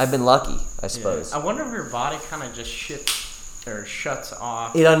 I've been lucky, I suppose. Yeah. I wonder if your body kind of just shuts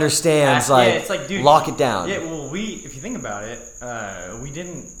off. It understands, it's like, dude, lock it down. Yeah, well, if you think about it, we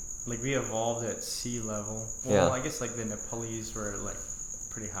didn't, like, we evolved at sea level. Well, Yeah. I guess, like, the Nepalese were, like,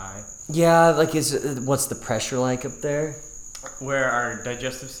 pretty high. Yeah, like, what's the pressure like up there? Where our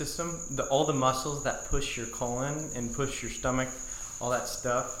digestive system, all the muscles that push your colon and push your stomach, all that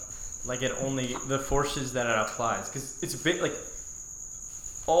stuff, like, the forces that it applies. Because it's a bit, like,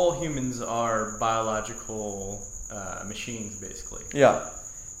 all humans are biological machines, basically. Yeah.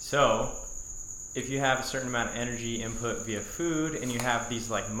 So, if you have a certain amount of energy input via food, and you have these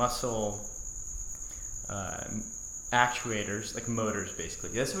like muscle actuators, like motors, basically.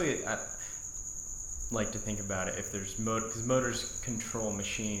 That's the way I like to think about it. If there's because motors control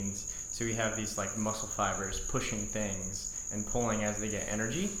machines, so we have these like muscle fibers pushing things and pulling as they get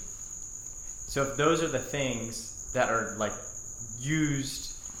energy. So if those are the things that are like used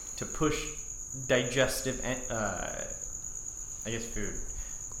to push digestive, I guess food,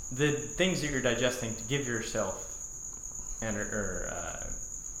 the things that you're digesting to give yourself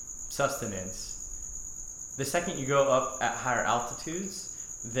sustenance, the second you go up at higher altitudes,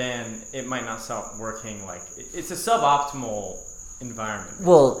 then it might not stop working. Like, it's a suboptimal environment.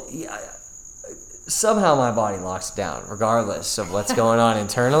 Well, yeah, somehow my body locks it down, regardless of what's going on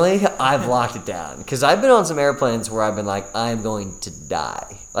internally. I've locked it down because I've been on some airplanes where I've been like, I'm going to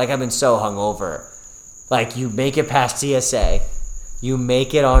die. Like, I've been so hungover. Like, you make it past TSA, you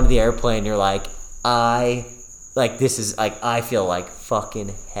make it onto the airplane, you're like, this is like, I feel like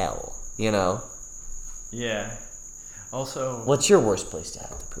fucking hell, you know? Yeah. Also, what's your worst place to have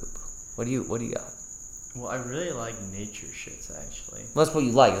to poop? What do you got? Well, I really like nature shits, actually. Well, that's what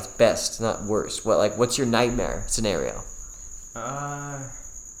you like. It's best, not worst. What's your nightmare scenario?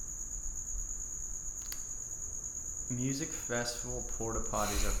 Music festival porta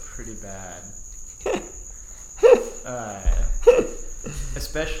potties are pretty bad.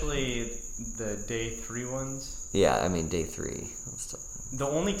 Especially the day 3 ones. Yeah, I mean day 3. The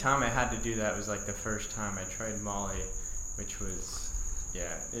only time I had to do that was like the first time I tried Molly, which was,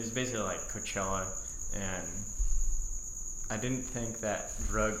 it was basically like Coachella, and I didn't think that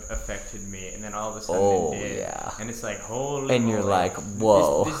drug affected me, and then all of a sudden it did. Yeah. And it's like, holy and moly, you're like,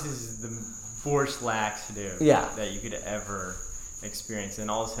 whoa. This is the worst laxative that you could ever experience, and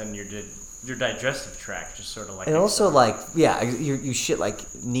all of a sudden your digestive tract just sort of like... And also, like, you shit like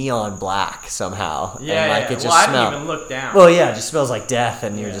neon black somehow. Yeah, and, like, yeah. It just I didn't even look down. Well, yeah, it just smells like death,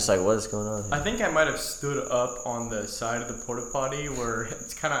 and you're just like, what is going on here? I think I might have stood up on the side of the porta potty where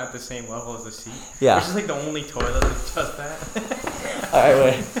it's kind of at the same level as the seat. Yeah. Which is like the only toilet that does that. All right,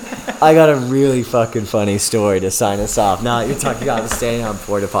 wait. I got a really fucking funny story to sign us off. Now, you're talking about standing on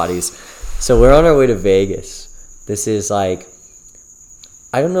porta potties. So we're on our way to Vegas. This is like...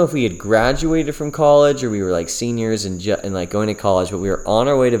 I don't know if we had graduated from college or we were like seniors and like going to college, but we were on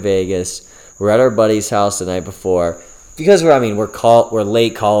our way to Vegas. We're at our buddy's house the night before because we're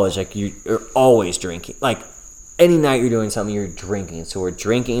late college. Like, you're always drinking. Like, any night you're doing something, you're drinking. So we're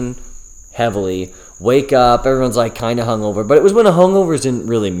drinking heavily. Wake up, everyone's like kind of hungover, but it was when the hungovers didn't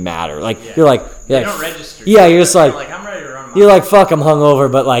really matter. Like, Yeah. You're like, they don't register. Yeah, you're just like I'm ready to run my You're like, fuck, I'm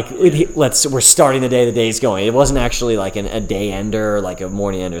hungover, but like, we're starting the day. The day's going. It wasn't actually like a day ender or like a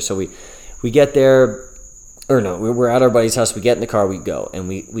morning ender. So we get there, or no, we're at our buddy's house. We get in the car, we go, and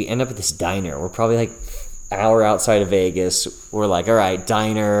we end up at this diner. We're probably like an hour outside of Vegas. We're like, all right,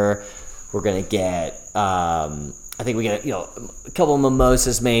 diner. We're gonna get, I think we get a couple of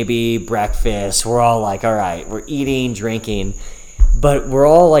mimosas, maybe breakfast. We're all like, all right, we're eating, drinking, but we're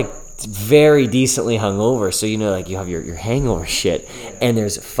all like very decently hungover, so like you have your hangover shit, and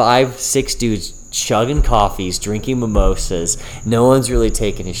there's 5-6 dudes chugging coffees, drinking mimosas. No one's really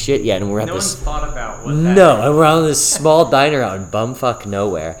taking a shit yet, and we're at no this. One thought about what. And we're on this small diner out in bumfuck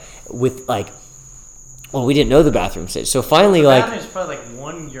nowhere with like, well, we didn't know the bathroom stage, so finally There's probably like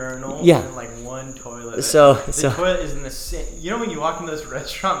one urinal, and like one toilet. The toilet is in the same. You know when you walk in those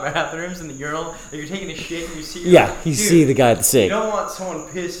restaurant bathrooms and the urinal, that you're taking a shit and you see. You see the guy at the sink. You don't want someone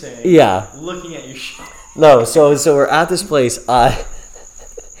pissing. Yeah. Looking at your shit. No, so we're at this place.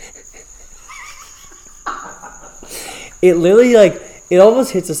 It literally it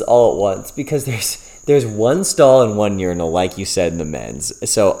almost hits us all at once because there's one stall and one urinal, like you said, in the men's.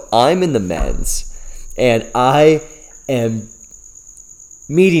 So I'm in the men's, and I am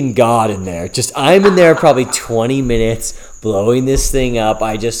meeting God in there. I'm in there probably 20 minutes, blowing this thing up.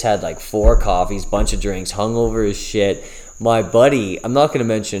 I just had like 4 coffees, bunch of drinks, hungover as shit. my buddy, I'm not going to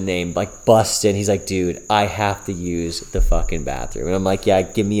mention a name, like busts in. He's like, dude, I have to use the fucking bathroom. And I'm like, yeah,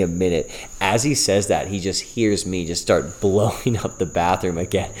 give me a minute. As he says that, he just hears me just start blowing up the bathroom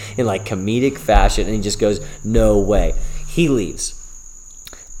again in like comedic fashion. And he just goes, no way. He leaves.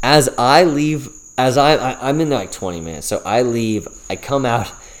 As I leave, I'm in there like 20 minutes. So I leave, I come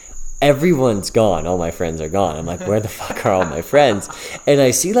out. Everyone's gone. All my friends are gone. I'm like, where the fuck are all my friends? And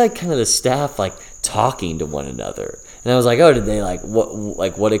I see like kind of the staff like talking to one another. And I was like, oh, did they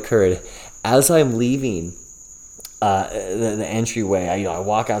what occurred? As I'm leaving the entryway, I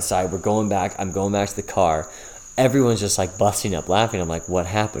walk outside. I'm going back to the car. Everyone's just like busting up laughing. I'm like, what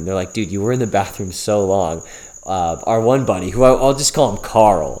happened? They're like, dude, you were in the bathroom so long. Our one buddy, who I'll just call him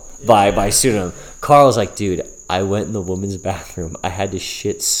Carl by pseudonym. Carl's like, dude, I went in the women's bathroom. I had to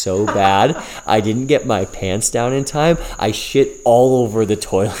shit so bad. I didn't get my pants down in time. I shit all over the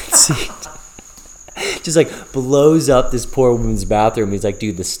toilet seat. Just like blows up this poor woman's bathroom. He's like,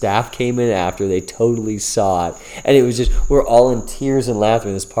 dude, the staff came in after. They totally saw it. And it was just, we're all in tears and laughter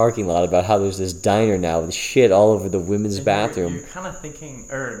in this parking lot about how there's this diner now with shit all over the women's bathroom. You're kind of thinking,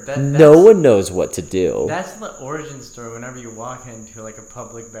 no one knows what to do. That's the origin story whenever you walk into like a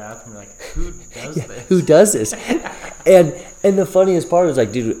public bathroom. You're like, who does this? Who does this? and the funniest part was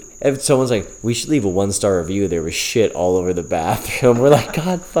like, dude, if someone's like, we should leave a 1-star review. There was shit all over the bathroom. We're like,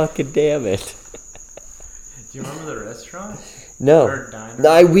 God fucking damn it. Do you remember the restaurant? No. Or diner?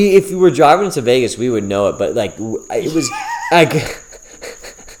 No, if we were driving to Vegas, we would know it. But like, it was,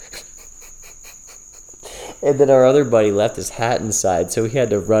 and then our other buddy left his hat inside, so he had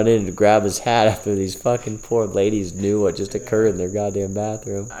to run in to grab his hat after these fucking poor ladies knew what just occurred in their goddamn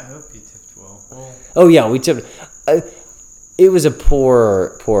bathroom. I hope you tipped well. Oh yeah, we tipped. It was a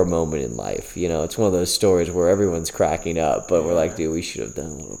poor moment in life. You know, it's one of those stories where everyone's cracking up, but we're like, dude, we should have done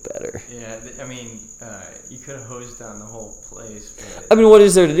a little better. Yeah, I mean, you could have hosed down the whole place. But... I mean, what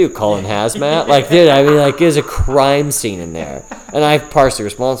is there to do? Call in hazmat? Like, dude, I mean, like, there's a crime scene in there. And I'm partially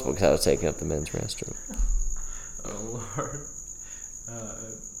responsible because I was taking up the men's restroom. Oh, Lord.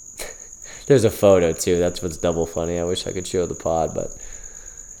 There's a photo, too. That's what's double funny. I wish I could show the pod, but...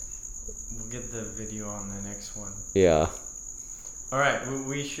 We'll get the video on the next one. Yeah. All right,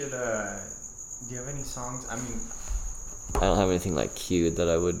 we should... do you have any songs? I mean... I don't have anything, like, queued that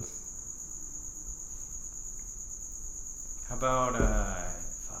I would... How about,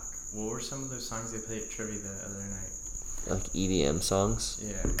 what were some of those songs they played at trivia the other night? Like EDM songs?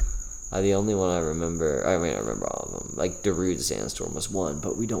 Yeah. The only one I remember... I mean, I remember all of them. Like, Darude Sandstorm was one,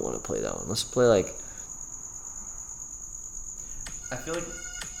 but we don't want to play that one. Let's play, like... I feel like...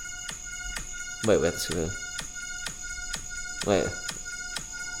 Wait, that's good. Wait.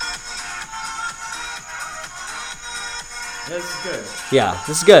 This is good. Yeah,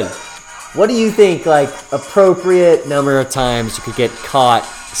 this is good. What do you think, like, appropriate number of times you could get caught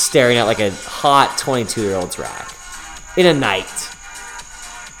staring at, like, a hot 22-year-old's rack in a night?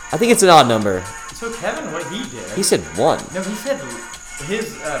 I think it's an odd number. So Kevin, what he did... He said 1. No, he said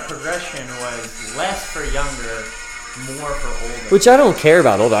his progression was less for younger, more for older. Which I don't care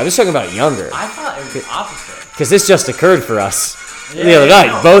about older. I'm just talking about younger. I thought it was the opposite. Because this just occurred for us the other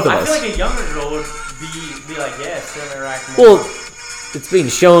night, both of us. I feel like a younger girl would be like, yeah, sit in the rack more. Well, it's being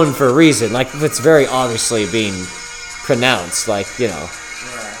shown for a reason. Like, it's very obviously being pronounced. Like, you know.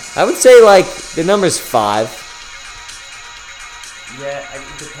 Yeah. I would say, like, the number's 5. Yeah, it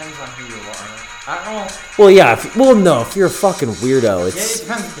depends on who you are. I don't know. Well, yeah. If you're a fucking weirdo, it's... Yeah, it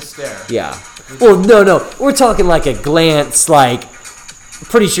depends on the stare. Yeah. Well, no. We're talking like a glance, like,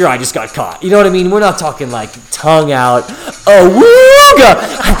 pretty sure I just got caught. You know what I mean? We're not talking like tongue out, awooga!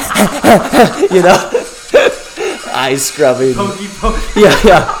 You know? Eyes scrubbing. Pokey.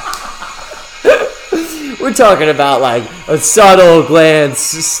 Yeah. We're talking about like a subtle glance,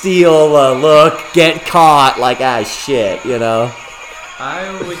 steal a look, get caught, like, shit, you know?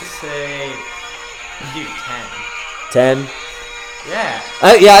 I would say, do 10. 10? Yeah.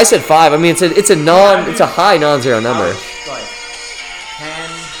 Yeah, I said 5. I mean, it's a high non-zero number. Like 10,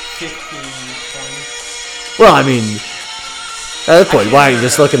 15, 20. Well, I mean, at that point, why are you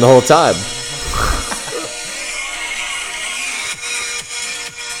just looking the whole time?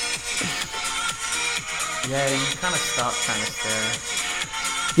 Yeah, you kind of stop trying to stare.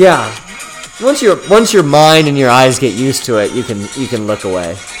 Yeah. Once your mind and your eyes get used to it, you can look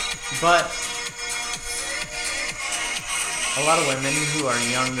away. But a lot of women who are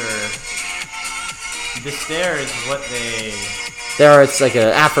younger, the stare is what they... It's like an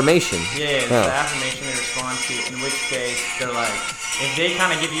affirmation. Yeah, it's the affirmation they respond to, in which case they're like, if they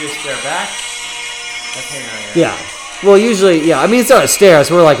kind of give you a stare back, that's hanging out. Yeah. Well, usually, yeah. I mean, it's not a stare.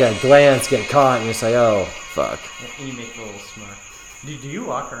 It's more like a glance, get caught, and you're just like, oh, fuck. And you make a little smirk. Do you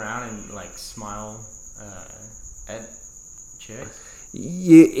walk around and like smile at chicks?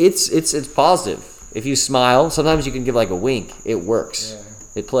 Yeah, it's positive. If you smile, sometimes you can give like a wink. It works.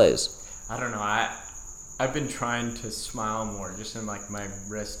 Yeah. It plays. I don't know. I've been trying to smile more, just in like my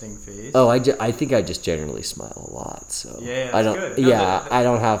resting face. Oh, I think I just generally smile a lot. So Yeah, that's I don't. good. No, Yeah, I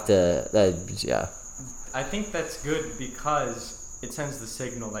don't have to. Yeah. I think that's good because it sends the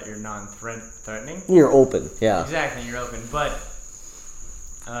signal that you're non-threatening. You're open. Yeah. Exactly, you're open. But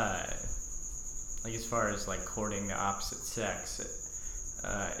like as far as like courting the opposite sex,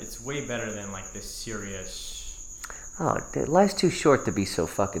 it's way better than like this serious. Oh, dude, life's too short to be so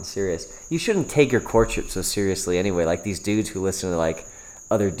fucking serious. You shouldn't take your courtship so seriously anyway. Like these dudes who listen to like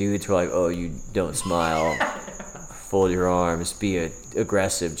other dudes who are like, oh, you don't smile, fold your arms, be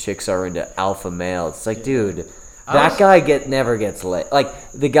aggressive. Chicks are into alpha male. It's like, dude, that guy never gets laid. Like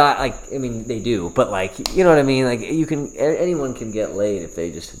the guy, like I mean, they do, but like you know what I mean. Like anyone can get laid if they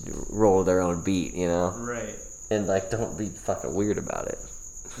just roll their own beat, you know. Right. And like, don't be fucking weird about it.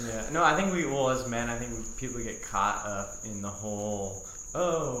 Yeah, no, I think as men, I think people get caught up in the whole,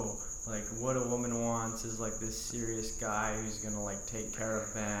 like what a woman wants is like this serious guy who's gonna like take care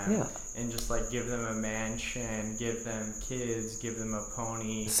of them, and just like give them a mansion, give them kids, give them a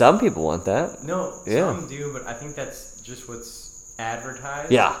pony. Some people want that. No, some do, but I think that's just what's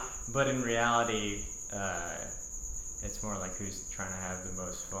advertised. Yeah. But in reality, it's more like who's trying to have the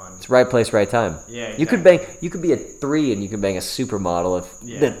most fun. It's right place, right time. Yeah, exactly. You could be a 3 and you can bang a supermodel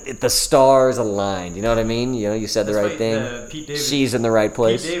if the stars aligned. You know what I mean? You know, you said the right thing. She's in the right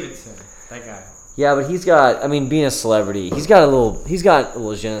place. Pete Davidson, that guy. Yeah, but he's got. I mean, being a celebrity, he's got a little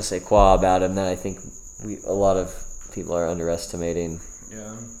je ne sais quoi about him that I think a lot of people are underestimating.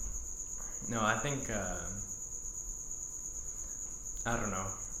 Yeah. No, I think I don't know.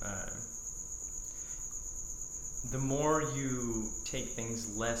 The more you take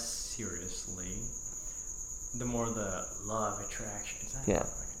things less seriously, the more the law of attraction. Yeah,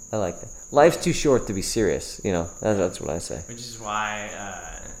 I like that. Life's too short to be serious. You know, that's what I say. Which is why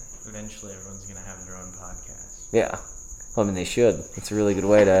eventually everyone's gonna have their own podcast. Yeah, well, I mean they should. It's a really good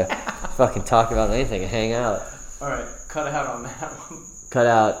way to fucking talk about anything and hang out. All right, cut out on that one. Cut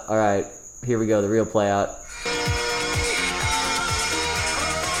out. All right, here we go. The real play out.